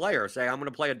casual player say, I'm going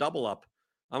to play a double up?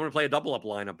 I'm going to play a double up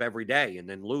lineup every day and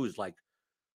then lose like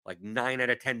 9 out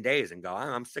of 10 days and go,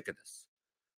 I'm sick of this.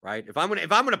 right? If I'm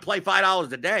gonna play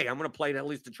 $5 a day, I'm gonna play at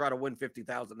least to try to win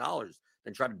 $50,000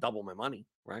 than try to double my money,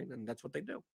 right? And that's what they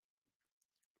do.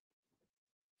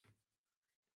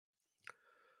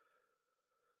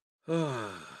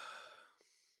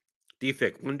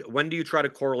 DFIC, when do you try to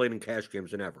correlate in cash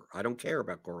games and ever? I don't care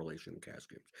about correlation in cash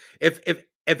games.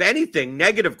 If anything,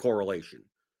 negative correlation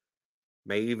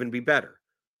may even be better.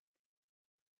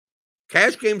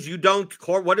 Cash games, you don't.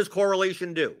 What does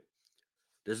correlation do?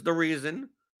 This is the reason.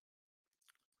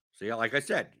 See, like I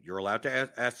said, you're allowed to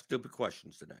ask stupid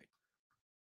questions today.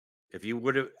 If you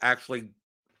would have actually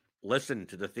listened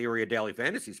to the theory of daily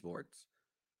fantasy sports,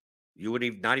 you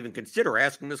would not even consider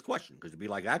asking this question because you'd be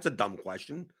like, that's a dumb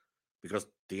question. Because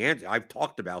the answer, I've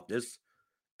talked about this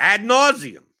ad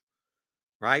nauseum,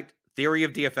 right?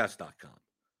 Theoryofdfs.com.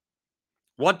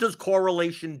 What does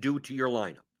correlation do to your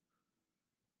lineup?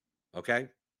 Okay?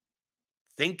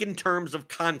 Think in terms of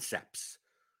concepts.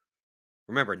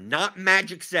 Remember, not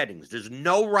magic settings. There's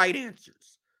no right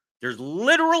answers. There's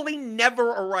literally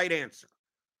never a right answer.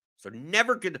 So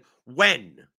never could.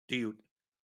 When do you?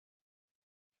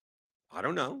 I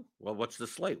don't know. Well, what's the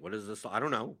slate? What is this? I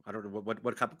don't know. I don't know.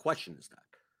 What type of question is that?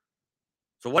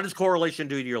 So what does correlation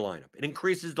do to your lineup? It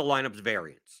increases the lineup's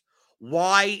variance.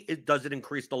 Why does it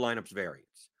increase the lineup's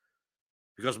variance?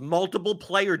 Because multiple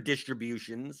player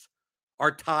distributions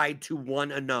are tied to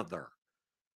one another,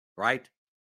 right?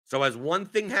 So as one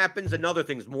thing happens, another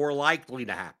thing's more likely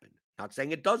to happen. Not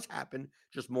saying it does happen,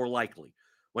 just more likely.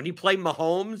 When you play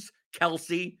Mahomes,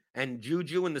 Kelsey, and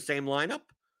Juju in the same lineup,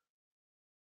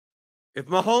 if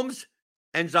Mahomes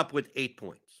ends up with 8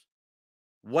 points,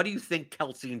 what do you think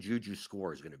Kelsey and Juju's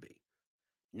score is going to be?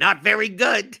 Not very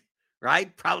good,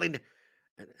 right? Probably,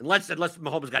 unless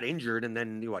Mahomes got injured and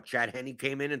then Chad Henne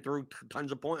came in and threw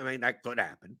tons of points. I mean, that could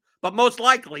happen. But most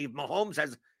likely, if Mahomes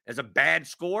has a bad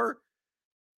score,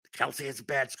 Kelsey has a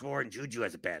bad score and Juju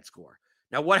has a bad score.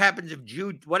 Now, what happens if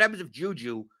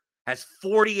Juju has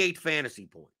 48 fantasy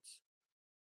points?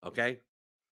 Okay?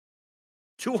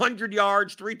 200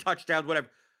 yards, 3 touchdowns, whatever.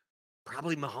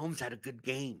 Probably Mahomes had a good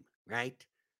game, right?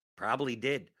 Probably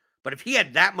did. But if he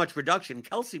had that much reduction,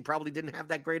 Kelsey probably didn't have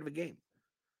that great of a game,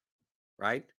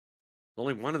 right?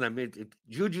 Only one of them.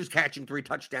 Juju's catching 3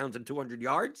 touchdowns and 200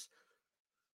 yards.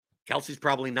 Kelsey's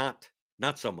probably not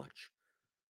so much,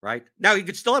 right? Now, he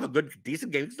could still have a good,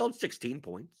 decent game. He could still have 16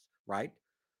 points, right?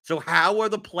 So how are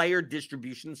the player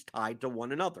distributions tied to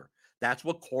one another? That's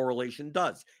what correlation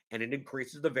does, and it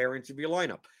increases the variance of your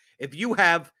lineup. If you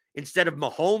have, instead of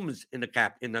Mahomes in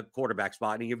the quarterback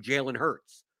spot, and you have Jalen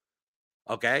Hurts,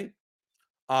 okay?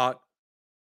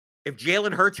 If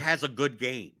Jalen Hurts has a good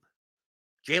game,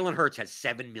 Jalen Hurts has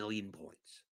 7 million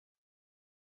points.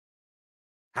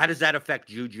 How does that affect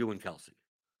Juju and Kelsey?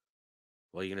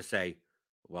 Well, you're going to say,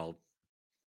 well,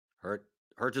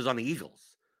 Hurts is on the Eagles.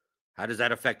 How does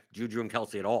that affect Juju and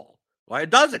Kelsey at all? Well,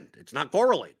 it doesn't. It's not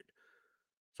correlated.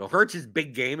 So Hurts'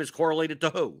 big game is correlated to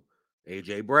who?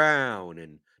 A.J. Brown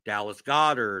and Dallas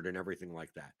Goedert and everything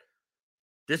like that.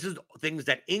 This is things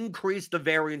that increase the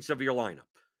variance of your lineup.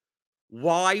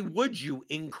 Why would you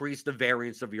increase the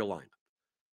variance of your lineup?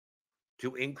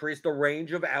 To increase the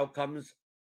range of outcomes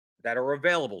that are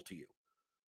available to you,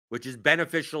 which is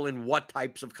beneficial in what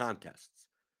types of contests?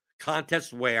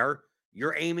 Contests where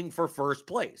you're aiming for first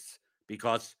place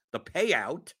because the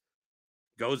payout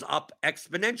goes up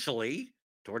exponentially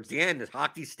towards the end, as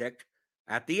hockey stick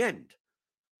at the end.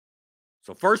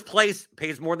 So first place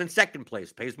pays more than second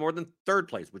place, pays more than third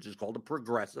place, which is called a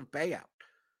progressive payout.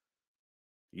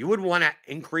 You would want to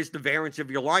increase the variance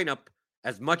of your lineup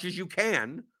as much as you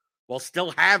can while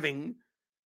still having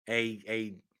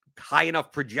a high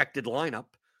enough projected lineup.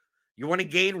 You want to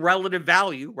gain relative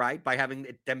value, right, by having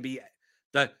it then be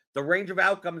the range of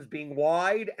outcomes being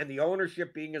wide and the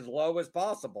ownership being as low as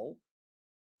possible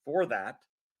for that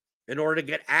in order to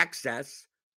get access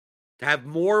to have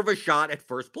more of a shot at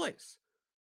first place.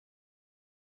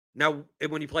 Now,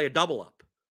 when you play a double up,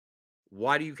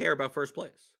 why do you care about first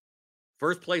place?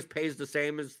 First place pays the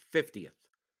same as 50th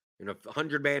in a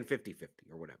 100-man 50-50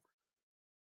 or whatever.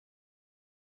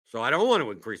 So I don't want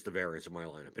to increase the variance of my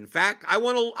lineup. In fact, I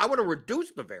want to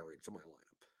reduce the variance of my lineup.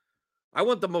 I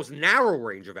want the most narrow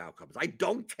range of outcomes. I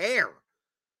don't care,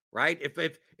 right? If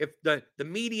the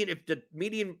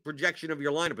median projection of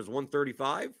your lineup is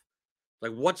 135,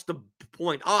 like what's the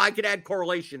point? Oh, I could add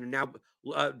correlation and now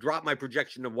drop my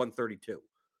projection to 132.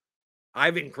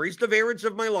 I've increased the variance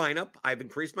of my lineup. I've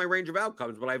increased my range of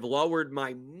outcomes, but I've lowered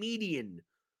my median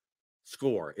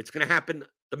score. It's going to happen.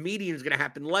 The median is going to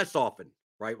happen less often,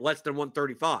 right? Less than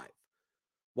 135.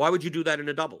 Why would you do that in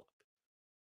a double up?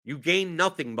 You gain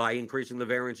nothing by increasing the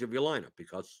variance of your lineup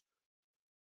because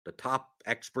The top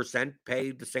X percent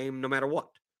pay the same no matter what.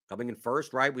 Coming in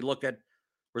first, right? We look at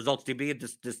results DB at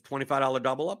this $25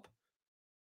 double up,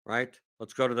 right?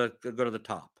 Let's go to the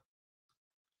top.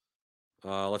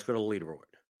 Let's go to the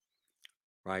leaderboard,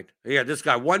 right? Yeah, this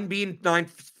guy 1B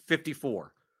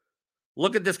 954.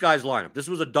 Look at this guy's lineup. This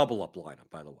was a double up lineup,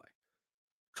 by the way.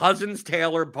 Cousins,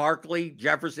 Taylor, Barkley,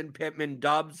 Jefferson, Pittman,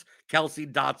 Doubs, Kelsey,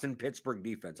 Dotson, Pittsburgh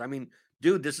defense. I mean,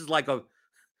 dude, this is like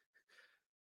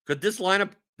this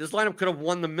lineup could have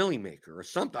won the Millie Maker or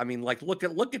something. I mean, like, look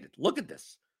at it. Look at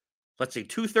this. Let's see,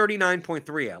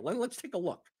 239.3 out. Let's take a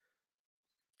look.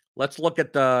 Let's look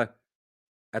at the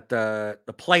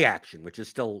play action, which is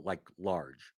still like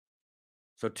large.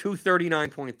 So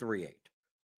 239.38.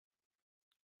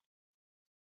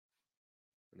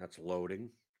 And that's loading.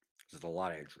 There's a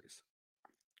lot of entries.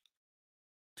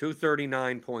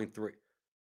 239.3.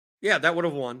 Yeah, that would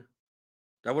have won.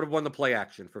 That would have won the play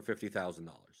action for $50,000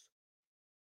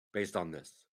 based on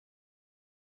this.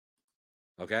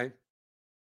 Okay?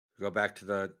 Go back to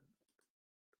the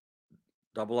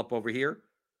double up over here.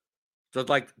 So it's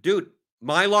like, dude,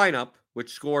 my lineup,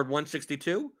 which scored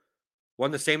 162,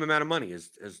 won the same amount of money as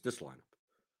this lineup.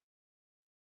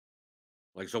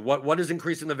 Like, so what does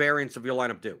increasing the variance of your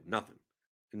lineup do? Nothing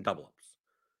in double ups.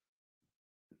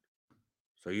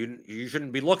 So you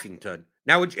shouldn't be looking to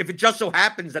now. If it just so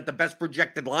happens that the best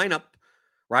projected lineup,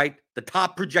 right, the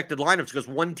top projected lineups, because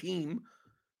one team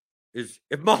is,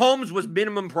 if Mahomes was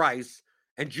minimum price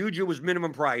and Juju was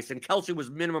minimum price and Kelsey was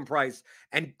minimum price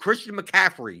and Christian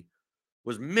McCaffrey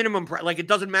was minimum price, like, it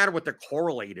doesn't matter what their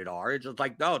correlated are. It's just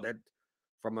like, no, that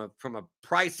from a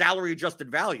price salary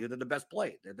adjusted value, they're the best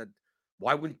play.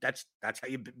 Why wouldn't that's how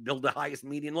you build the highest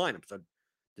median lineup? So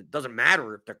it doesn't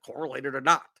matter if they're correlated or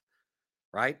not,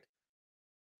 right?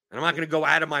 And I'm not going to go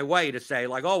out of my way to say,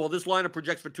 like, oh, well, this lineup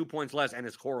projects for 2 points less and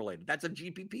it's correlated. That's a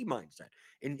GPP mindset.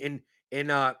 In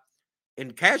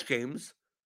cash games,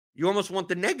 you almost want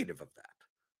the negative of that,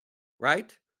 right?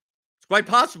 It's quite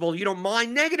possible you don't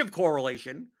mind negative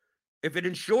correlation if it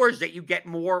ensures that you get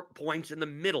more points in the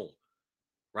middle,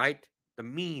 right? The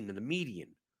mean and the median.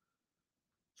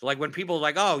 So, like, when people are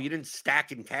like, oh, you didn't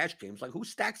stack in cash games, like, who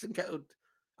stacks in cash?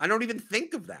 I don't even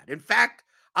think of that. In fact,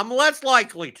 I'm less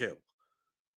likely to,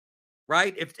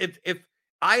 right? If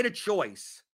I had a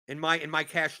choice in my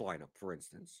cash lineup, for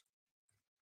instance,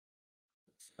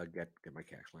 let's get my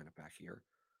cash lineup back here.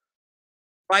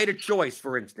 If I had a choice,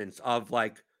 for instance, of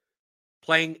like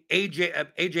playing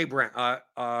AJ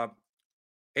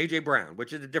Brown,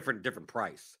 which is a different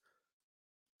price.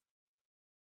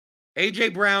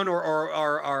 AJ Brown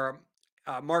or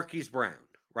Marquise Brown,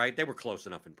 right? They were close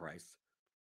enough in price.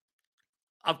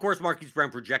 Of course, Marquise Brown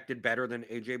projected better than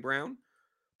AJ Brown.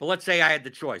 But let's say I had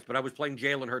the choice, but I was playing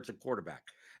Jalen Hurts at quarterback.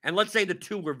 And let's say the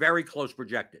two were very close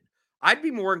projected. I'd be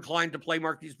more inclined to play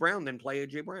Marquise Brown than play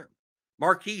AJ Brown.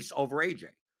 Marquise over AJ.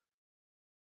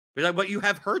 But you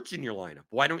have Hurts in your lineup.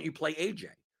 Why don't you play AJ?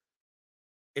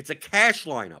 It's a cash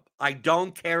lineup. I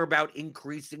don't care about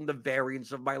increasing the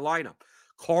variance of my lineup.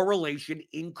 Correlation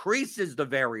increases the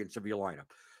variance of your lineup.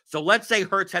 So let's say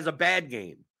Hurts has a bad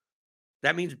game.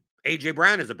 That means AJ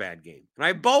Brown has a bad game. And I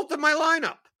have both in my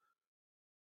lineup.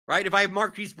 Right? If I have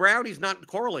Marquise Brown, he's not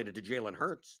correlated to Jalen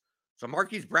Hurts. So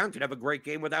Marquise Brown could have a great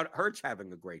game without Hurts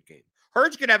having a great game.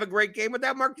 Hurts could have a great game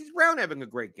without Marquise Brown having a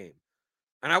great game.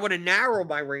 And I want to narrow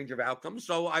my range of outcomes,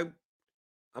 so I'm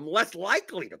less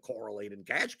likely to correlate in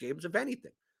cash games, if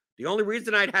anything. The only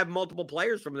reason I'd have multiple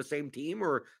players from the same team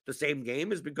or the same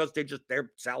game is because their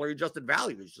salary adjusted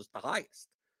value is just the highest.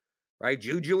 Right?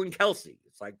 Juju and Kelsey.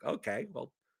 It's like, okay,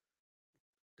 well,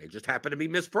 they just happen to be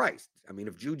mispriced. I mean,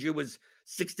 if Juju was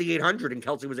 6,800 and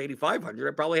Kelsey was 8,500,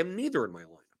 I'd probably have neither in my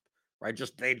lineup. Right?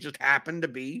 They just happen to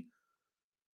be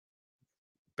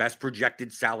best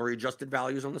projected salary adjusted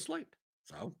values on the slate.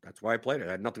 So that's why I played it. It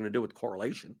had nothing to do with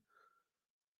correlation.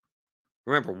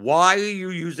 Remember, why are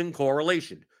you using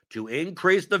correlation? To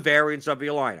increase the variance of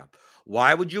your lineup.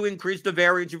 Why would you increase the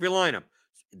variance of your lineup?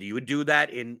 You would do that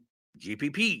in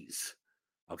GPPs.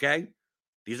 Okay?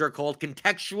 These are called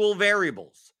contextual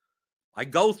variables. I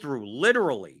go through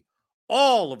literally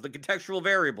all of the contextual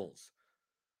variables.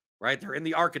 Right? They're in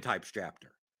the archetypes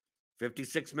chapter.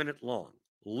 56-minute long.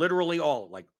 Literally all.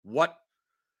 Like what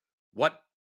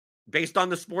based on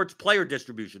the sports player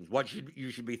distributions, what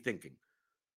you should be thinking.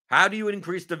 How do you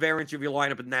increase the variance of your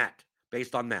lineup in that?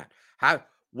 Based on that.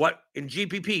 What in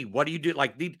GPP, what do you do?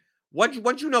 Like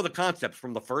once you know the concepts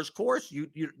from the first course, you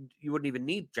wouldn't even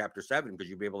need chapter 7 because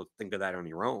you'd be able to think of that on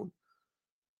your own.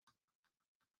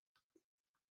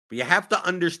 But you have to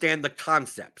understand the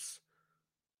concepts.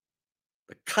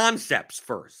 The concepts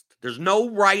first. There's no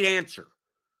right answer.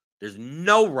 There's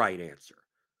no right answer.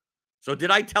 So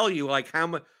did I tell you, like, how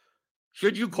much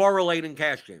should you correlate in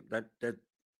cash game?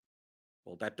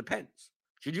 Well, that depends.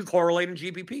 Should you correlate in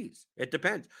GPPs? It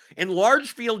depends. In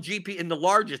large field GP, in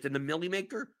the Millie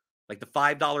Maker, like the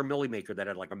 $5 Millie Maker that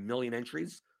had like 1 million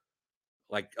entries,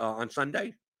 like on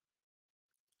Sunday,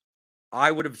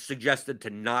 I would have suggested to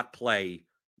not play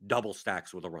double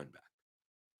stacks with a run back.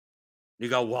 You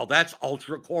go, well, that's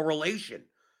ultra correlation.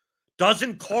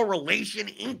 Doesn't correlation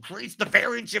increase the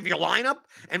variance of your lineup?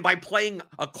 And by playing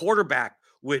a quarterback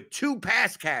with 2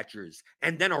 pass catchers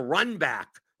and then a run back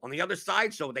on the other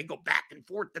side, so they go back and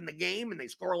forth in the game and they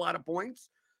score a lot of points,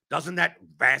 doesn't that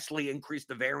vastly increase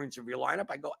the variance of your lineup?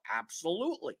 I go,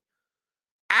 absolutely.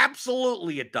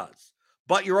 Absolutely it does.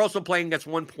 But you're also playing against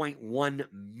 1.1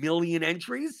 million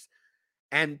entries,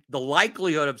 and the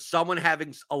likelihood of someone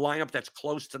having a lineup that's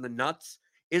close to the nuts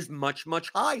is much, much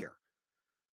higher,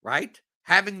 right?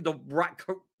 Having the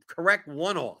correct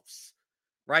one-offs,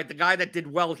 right? The guy that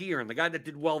did well here and the guy that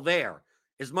did well there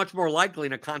is much more likely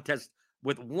in a contest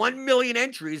with 1 million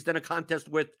entries than a contest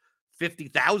with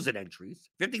 50,000 entries.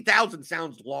 50,000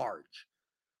 sounds large,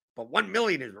 but 1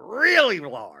 million is really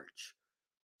large.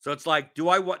 So it's like, do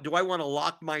I want to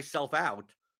lock myself out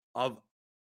of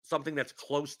something that's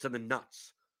close to the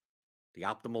nuts, the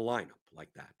optimal lineup like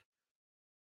that,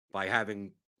 by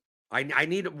having, I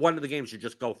need one of the games to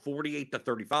just go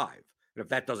 48-35. And if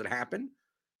that doesn't happen,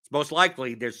 it's most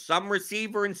likely there's some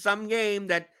receiver in some game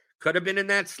that could have been in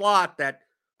that slot that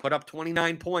put up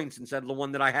 29 points instead of the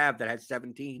one that I have that had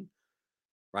 17,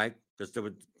 right? Because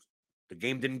the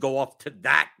game didn't go off to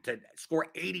score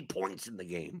 80 points in the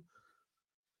game.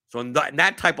 So in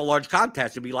that type of large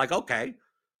contest, it'd be like, okay,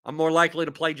 I'm more likely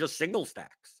to play just single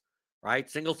stacks, right?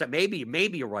 Single stack,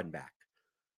 maybe a run back,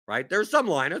 right? There's some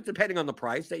lineups, depending on the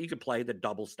price, that you could play the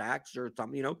double stacks or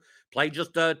something, play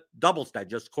just a double stack,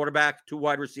 just quarterback, 2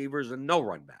 wide receivers, and no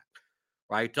run back,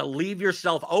 right? To leave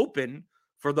yourself open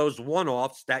for those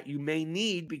one-offs that you may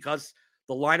need because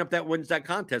the lineup that wins that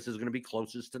contest is going to be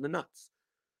closest to the nuts.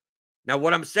 Now,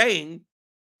 what I'm saying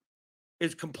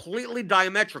is completely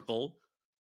diametrical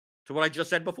to what I just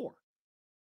said before,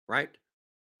 right?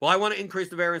 Well, I want to increase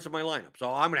the variance of my lineup,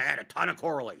 so I'm going to add a ton of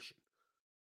correlation.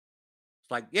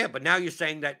 It's like, yeah, but now you're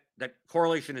saying that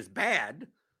correlation is bad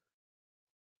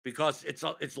because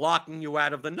it's locking you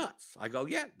out of the nuts. I go,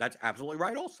 yeah, that's absolutely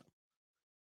right also.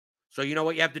 So you know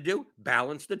what you have to do?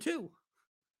 Balance the two.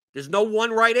 There's no one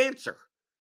right answer.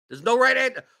 There's no right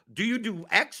answer. Do you do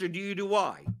X or do you do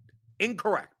Y?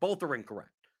 Incorrect. Both are incorrect.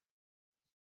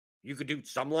 You could do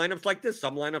some lineups like this,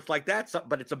 some lineups like that,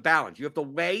 but it's a balance. You have to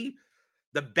weigh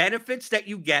the benefits that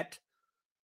you get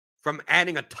from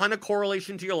adding a ton of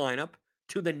correlation to your lineup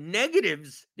to the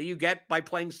negatives that you get by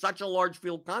playing such a large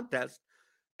field contest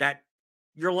that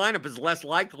your lineup is less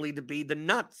likely to be the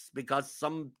nuts because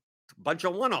some bunch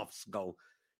of one-offs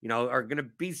are going to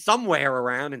be somewhere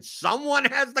around and someone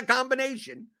has the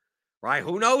combination, right?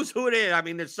 Who knows who it is? I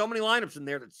mean, there's so many lineups in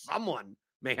there that someone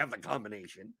may have the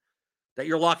combination that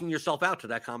you're locking yourself out to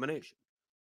that combination.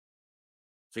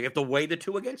 So you have to weigh the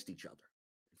two against each other.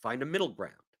 Find a middle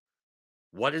ground.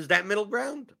 What is that middle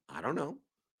ground? I don't know.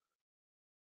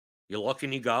 You look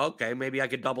and you go, okay, maybe I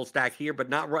could double stack here, but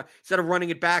not run. Instead of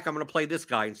running it back, I'm going to play this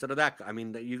guy instead of that guy. I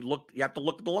mean, you have to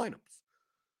look at the lineups,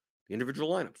 the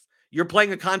individual lineups. You're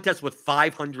playing a contest with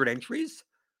 500 entries.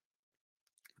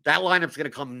 That lineup's going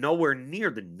to come nowhere near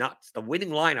the nuts. The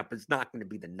winning lineup is not going to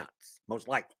be the nuts, most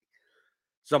likely.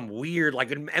 Some weird,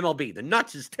 like in MLB, the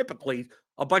nuts is typically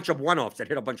a bunch of one-offs that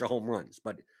hit a bunch of home runs.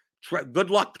 But good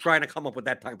luck trying to come up with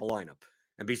that type of lineup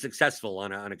and be successful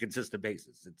on a consistent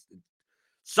basis.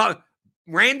 So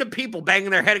random people banging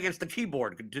their head against the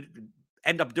keyboard could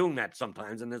end up doing that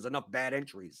sometimes, and there's enough bad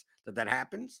entries that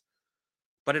happens.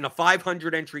 But in a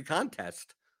 500 entry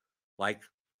contest, like,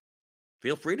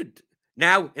 feel free to.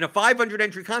 Now, in a 500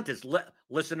 entry contest,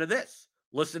 listen to this.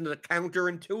 Listen to the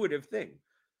counterintuitive thing.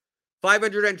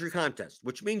 500 entry contest,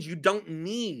 which means you don't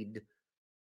need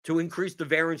to increase the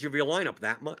variance of your lineup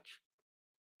that much,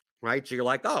 right? So you're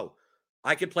like, oh,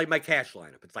 I could play my cash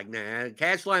lineup. It's like, nah,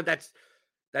 cash lineup,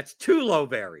 that's too low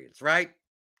variance, right?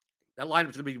 That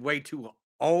lineup's going to be way too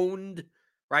owned,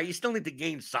 right? You still need to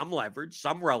gain some leverage,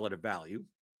 some relative value.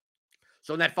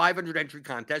 So in that 500 entry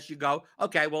contest, you go,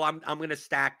 okay, well, I'm going to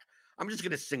stack. I'm just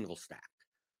going to single stack.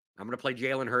 I'm going to play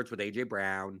Jalen Hurts with AJ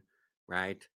Brown,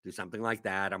 right? Do something like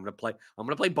that. I'm going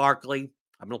to play Barkley.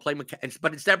 I'm going to play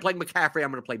but instead of playing McCaffrey,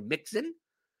 I'm going to play Mixon.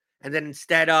 And then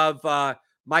instead of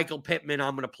Michael Pittman,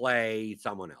 I'm going to play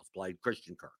someone else, play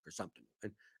Christian Kirk or something.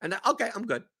 And okay, I'm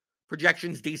good.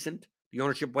 Projection's decent. The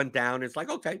ownership went down. It's like,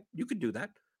 okay, you could do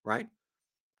that, right?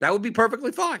 That would be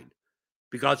perfectly fine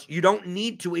because you don't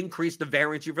need to increase the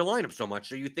variance of your lineup so much.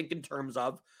 So you think in terms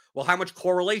of, well, how much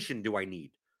correlation do I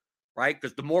need? Right?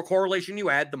 Because the more correlation you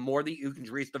add, the more that you can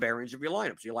increase the variance of your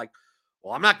lineup. So you're like,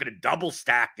 well, I'm not going to double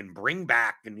stack and bring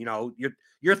back. And,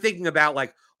 you're thinking about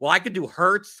like, well, I could do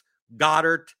Hurts,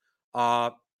 Goddard,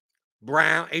 Brown,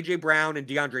 AJ Brown, and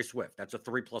DeAndre Swift. That's a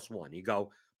 3+1. You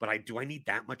go, but do I need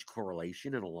that much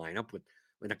correlation in a lineup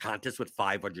in a contest with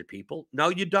 500 people? No,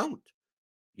 you don't.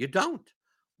 You don't.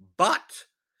 But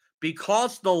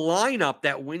because the lineup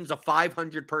that wins a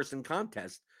 500-person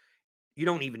contest, you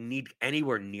don't even need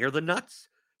anywhere near the nuts.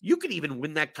 You could even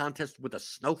win that contest with a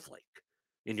snowflake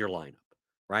in your lineup,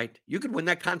 right? You could win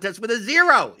that contest with a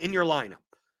 0 in your lineup,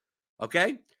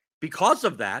 okay? Because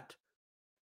of that,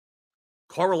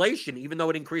 correlation, even though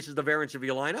it increases the variance of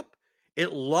your lineup,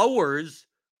 it lowers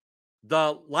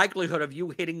the likelihood of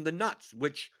you hitting the nuts,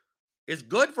 which is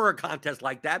good for a contest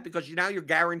like that because now you're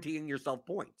guaranteeing yourself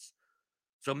points.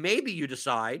 So maybe you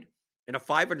decide in a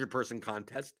 500-person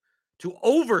contest to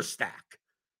overstack.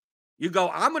 You go,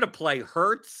 I'm going to play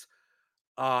Hurts,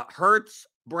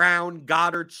 Brown,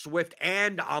 Goddard, Swift,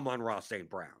 and Amon-Ra St.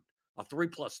 Brown, a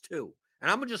 3+2.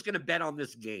 And I'm just going to bet on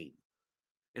this game.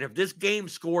 And if this game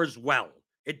scores well,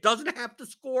 it doesn't have to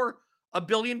score 1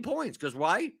 billion points because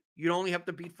why? You only have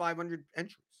to beat 500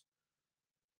 entries,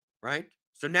 right?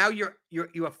 So now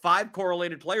you have 5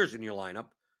 correlated players in your lineup,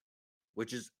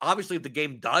 which is obviously if the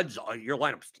game duds, your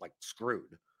lineup's like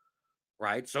screwed,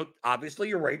 right? So obviously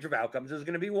your range of outcomes is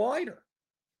going to be wider.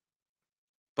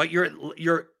 But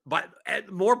but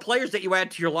more players that you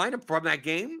add to your lineup from that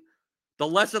game, the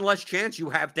less and less chance you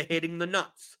have to hitting the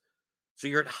nuts. So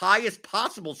your highest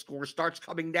possible score starts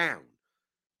coming down,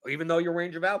 even though your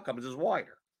range of outcomes is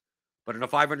wider. But in a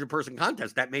 500-person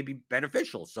contest, that may be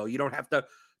beneficial. So you don't have to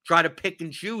try to pick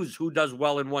and choose who does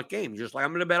well in what game. You're just like,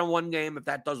 I'm going to bet on one game. If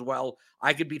that does well,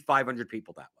 I could beat 500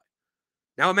 people that way.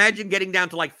 Now imagine getting down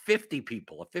to like 50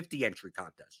 people, a 50-entry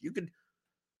contest.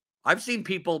 I've seen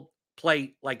people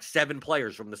play like 7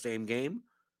 players from the same game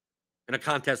in a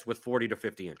contest with 40 to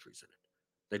 50 entries in it.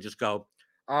 They just go,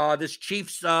 this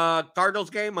Chiefs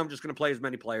Cardinals game, I'm just going to play as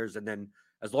many players. And then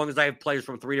as long as I have players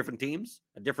from 3 different teams,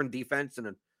 a different defense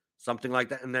and something like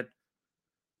that, and that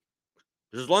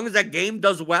as long as that game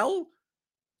does well,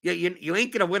 you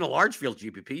ain't going to win a large field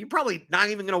GPP. You're probably not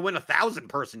even going to win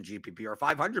 1,000-person GPP or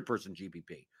 500-person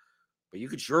GPP. But you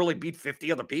could surely beat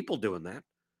 50 other people doing that.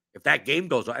 If that game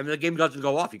goes off, the game doesn't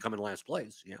go off, you come in last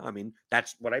place.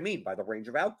 That's what I mean by the range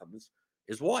of outcomes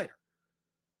is wider.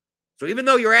 So even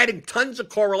though you're adding tons of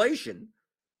correlation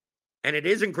and it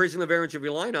is increasing the variance of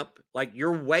your lineup, like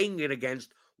you're weighing it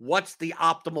against what's the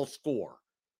optimal score.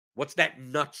 What's that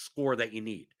nut score that you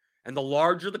need? And the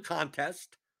larger the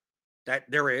contest that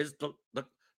there is,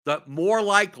 the more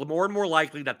and more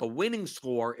likely that the winning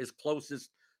score is closest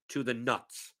to the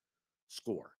nuts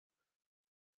score.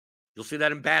 You'll see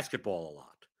that in basketball a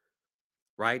lot,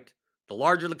 right? The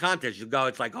larger the contest, you go,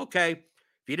 it's like, okay,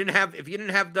 if you didn't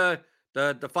have the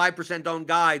 5% owned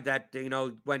guy that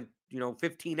went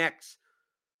 15x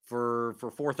for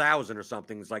 4,000 or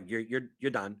something, it's like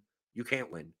you're done. You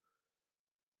can't win.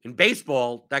 In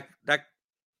baseball, that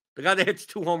the guy that hits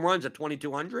 2 home runs at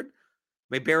 2,200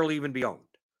 may barely even be owned.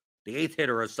 The 8th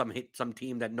hitter is some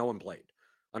team that no one played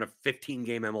on a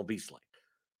 15-game MLB slate.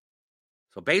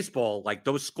 So baseball, like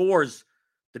those scores,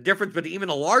 the difference between even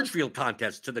a large field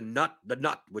contest to the nut,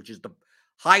 which is the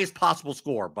highest possible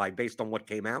score based on what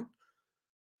came out,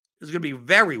 is going to be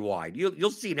very wide.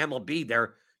 You'll see in MLB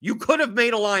there, you could have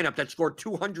made a lineup that scored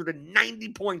 290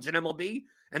 points in MLB,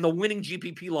 and the winning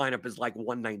GPP lineup is like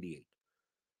 198.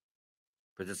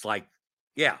 But it's like,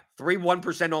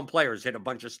 1% owned players hit a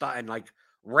bunch of stuff and like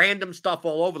random stuff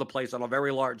all over the place on a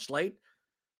very large slate.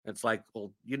 It's like,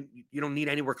 well, you don't need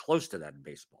anywhere close to that in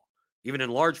baseball, even in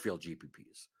large field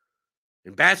GPPs.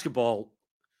 In basketball,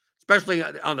 especially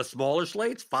on the smaller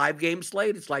slates, 5-game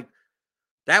slate, it's like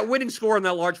that winning score in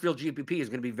that large field GPP is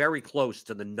going to be very close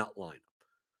to the nut lineup.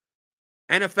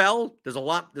 NFL, there's a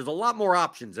lot more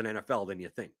options in NFL than you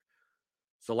think.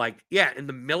 So like, in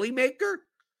the Millie Maker,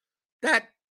 that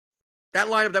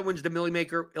lineup that wins the Millie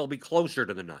Maker, it'll be closer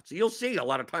to the nuts. So you'll see a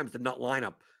lot of times the nut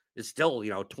lineup is still,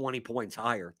 20 points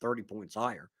higher, 30 points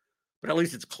higher. But at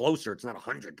least it's closer. It's not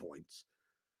 100 points.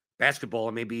 Basketball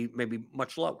may be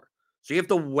much lower. So you have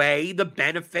to weigh the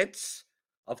benefits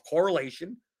of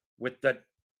correlation with the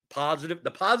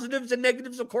positives and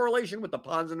negatives of correlation with the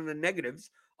positives and negatives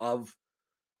of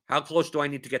how close do I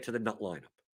need to get to the nut lineup.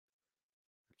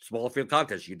 Small field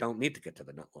contests, you don't need to get to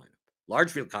the nut lineup.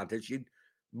 Large field contests, you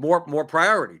more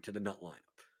priority to the nut lineup.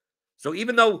 So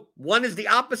even though one is the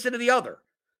opposite of the other,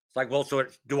 It's like, well, so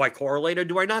do I correlate or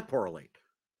do I not correlate?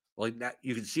 Well, that,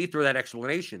 you can see through that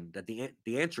explanation that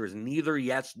the answer is neither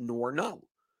yes nor no,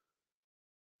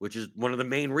 which is one of the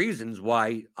main reasons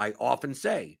why I often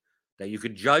say that you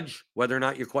could judge whether or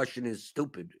not your question is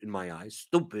stupid in my eyes,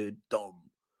 stupid, dumb,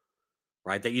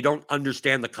 right? That you don't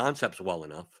understand the concepts well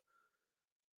enough.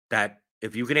 That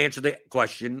if you can answer the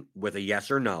question with a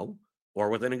yes or no, or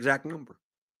with an exact number.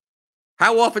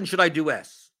 How often should I do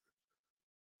S?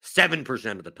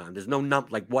 7% of the time. There's no number.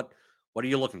 Like, what are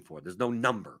you looking for? There's no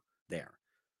number there.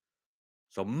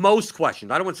 So most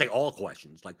questions, I don't want to say all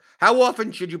questions. Like, how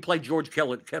often should you play George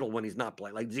Kittle when he's not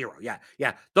playing? Like 0.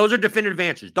 Yeah. Those are definitive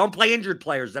answers. Don't play injured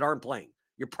players that aren't playing.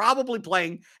 You're probably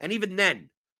playing, and even then,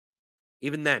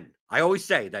 I always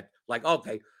say that, like,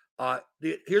 okay,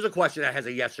 here's a question that has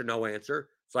a yes or no answer.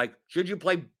 It's like, should you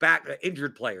play back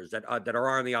injured players that are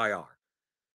on the IR?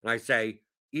 And I say,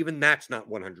 even that's not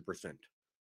 100%.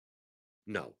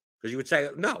 No. Because you would say,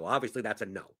 no, obviously that's a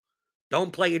no.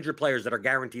 Don't play injured players that are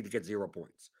guaranteed to get 0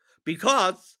 points.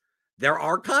 Because there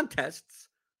are contests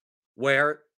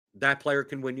where that player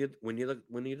can win you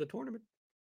the tournament.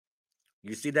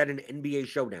 You see that in NBA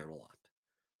Showdown a lot.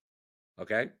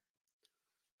 Okay?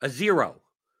 A 0.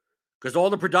 Because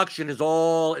all the production is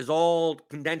all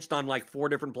condensed on like 4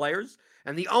 different players.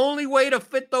 And the only way to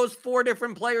fit those 4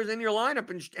 different players in your lineup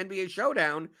in NBA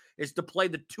Showdown is to play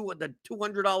the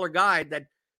 $200 guy that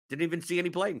didn't even see any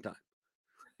playing time.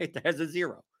 It has a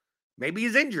 0. Maybe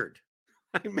he's injured.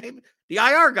 Maybe the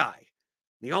IR guy.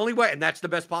 The only way, and that's the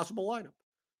best possible lineup.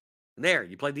 And there,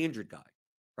 you play the injured guy,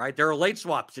 right? There are late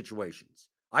swap situations.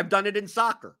 I've done it in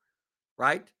soccer,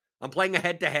 right? I'm playing a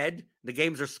head-to-head. The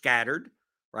games are scattered.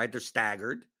 Right? They're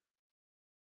staggered.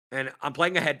 And I'm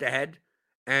playing a head-to-head.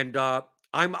 And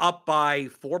I'm up by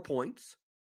 4 points.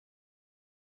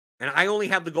 And I only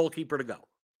have the goalkeeper to go.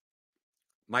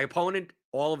 My opponent,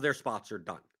 all of their spots are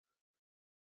done.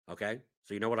 Okay?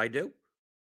 So you know what I do?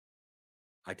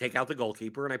 I take out the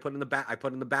goalkeeper and I put in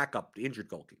the backup, the injured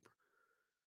goalkeeper.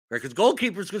 Right? Because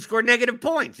goalkeepers can score negative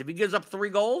points. If he gives up 3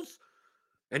 goals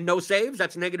and no saves,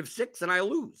 that's -6 and I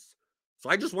lose. So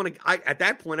I just want to, at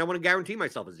that point, I want to guarantee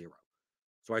myself a 0.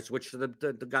 So I switch to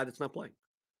the guy that's not playing.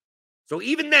 So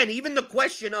even then, even the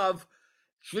question of,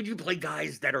 should you play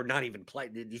guys that are not even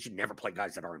playing? You should never play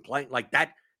guys that aren't playing. Like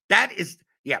that is,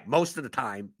 yeah, most of the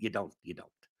time, you don't.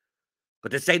 But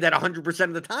to say that 100%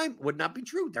 of the time would not be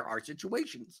true. There are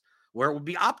situations where it would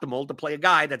be optimal to play a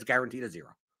guy that's guaranteed a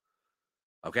 0.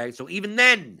 Okay? So even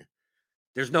then,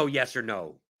 there's no yes or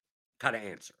no kind of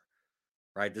answer.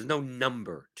 Right? There's no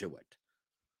number to it.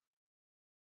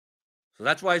 So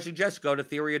that's why I suggest go to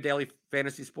Theory of Daily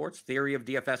Fantasy Sports,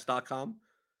 theoryofdfs.com.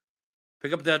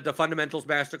 Pick up the Fundamentals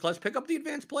Masterclass. Pick up the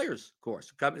Advanced Players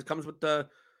course. It comes with the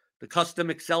custom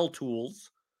Excel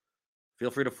tools. Feel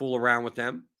free to fool around with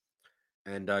them.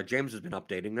 And James has been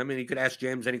updating them. And you could ask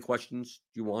James any questions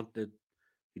you want.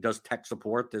 He does tech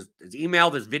support. There's email.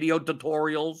 There's video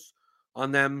tutorials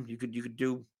on them. You could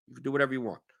do whatever you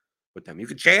want with them. You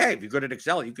could say, hey, if you're good at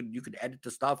Excel, you could edit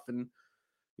the stuff and,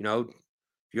 you know,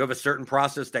 if you have a certain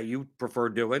process that you prefer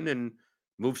doing and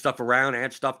move stuff around,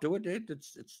 add stuff to it,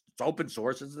 it's open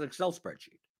source. It's an Excel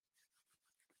spreadsheet.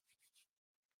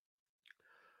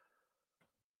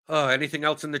 Anything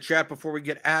else in the chat before we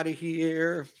get out of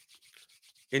here?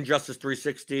 Injustice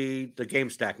 360, the game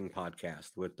stacking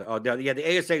podcast with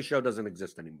the ASA show doesn't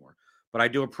exist anymore, but I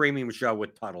do a premium show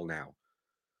with Tuttle now,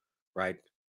 right?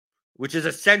 Which is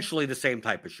essentially the same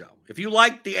type of show. If you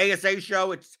like the ASA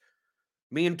show, it's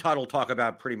me and Tuttle talk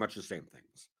about pretty much the same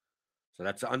things. So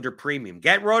that's under premium.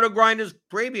 Get Roto Grinders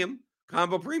Premium,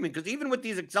 Combo Premium, because even with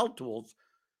these Excel tools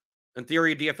and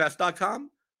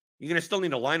theoryofdfs.com, you're going to still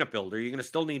need a lineup builder. You're going to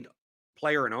still need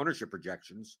player and ownership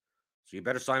projections. So you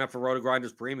better sign up for Roto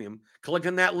Grinders Premium. Click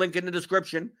on that link in the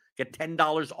description. Get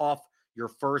 $10 off your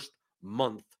first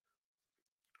month.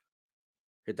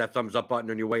 Hit that thumbs up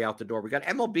button on your way out the door. We got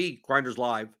MLB Grinders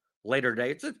Live later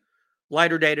today. It's a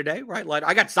lighter day today, right?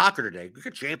 I got soccer today. We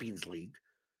got Champions League.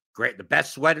 Great. The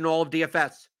best sweat in all of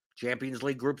DFS. Champions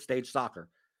League group stage soccer.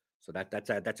 So that's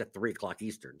at 3:00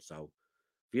 Eastern. So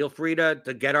feel free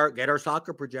to get our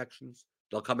soccer projections.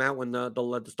 They'll come out when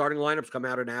the starting lineups come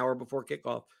out an hour before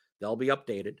kickoff. They'll be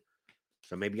updated.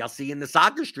 So maybe I'll see you in the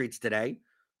soccer streets today,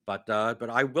 but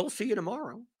I will see you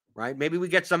tomorrow, right? Maybe we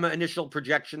get some initial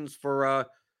projections for.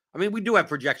 We do have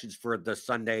projections for the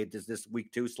Sunday this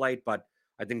week 2 slate, but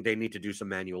I think they need to do some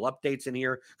manual updates in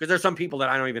here because there's some people that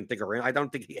I don't even think are in. I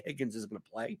don't think Higgins is going to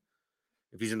play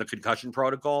if he's in the concussion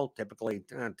protocol. Typically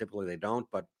they don't,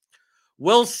 but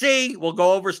we'll see. We'll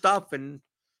go over stuff and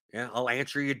I'll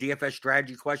answer your DFS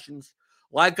strategy questions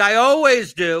like I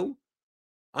always do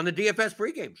on the DFS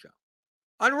pregame show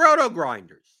on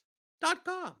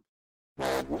rotogrinders.com.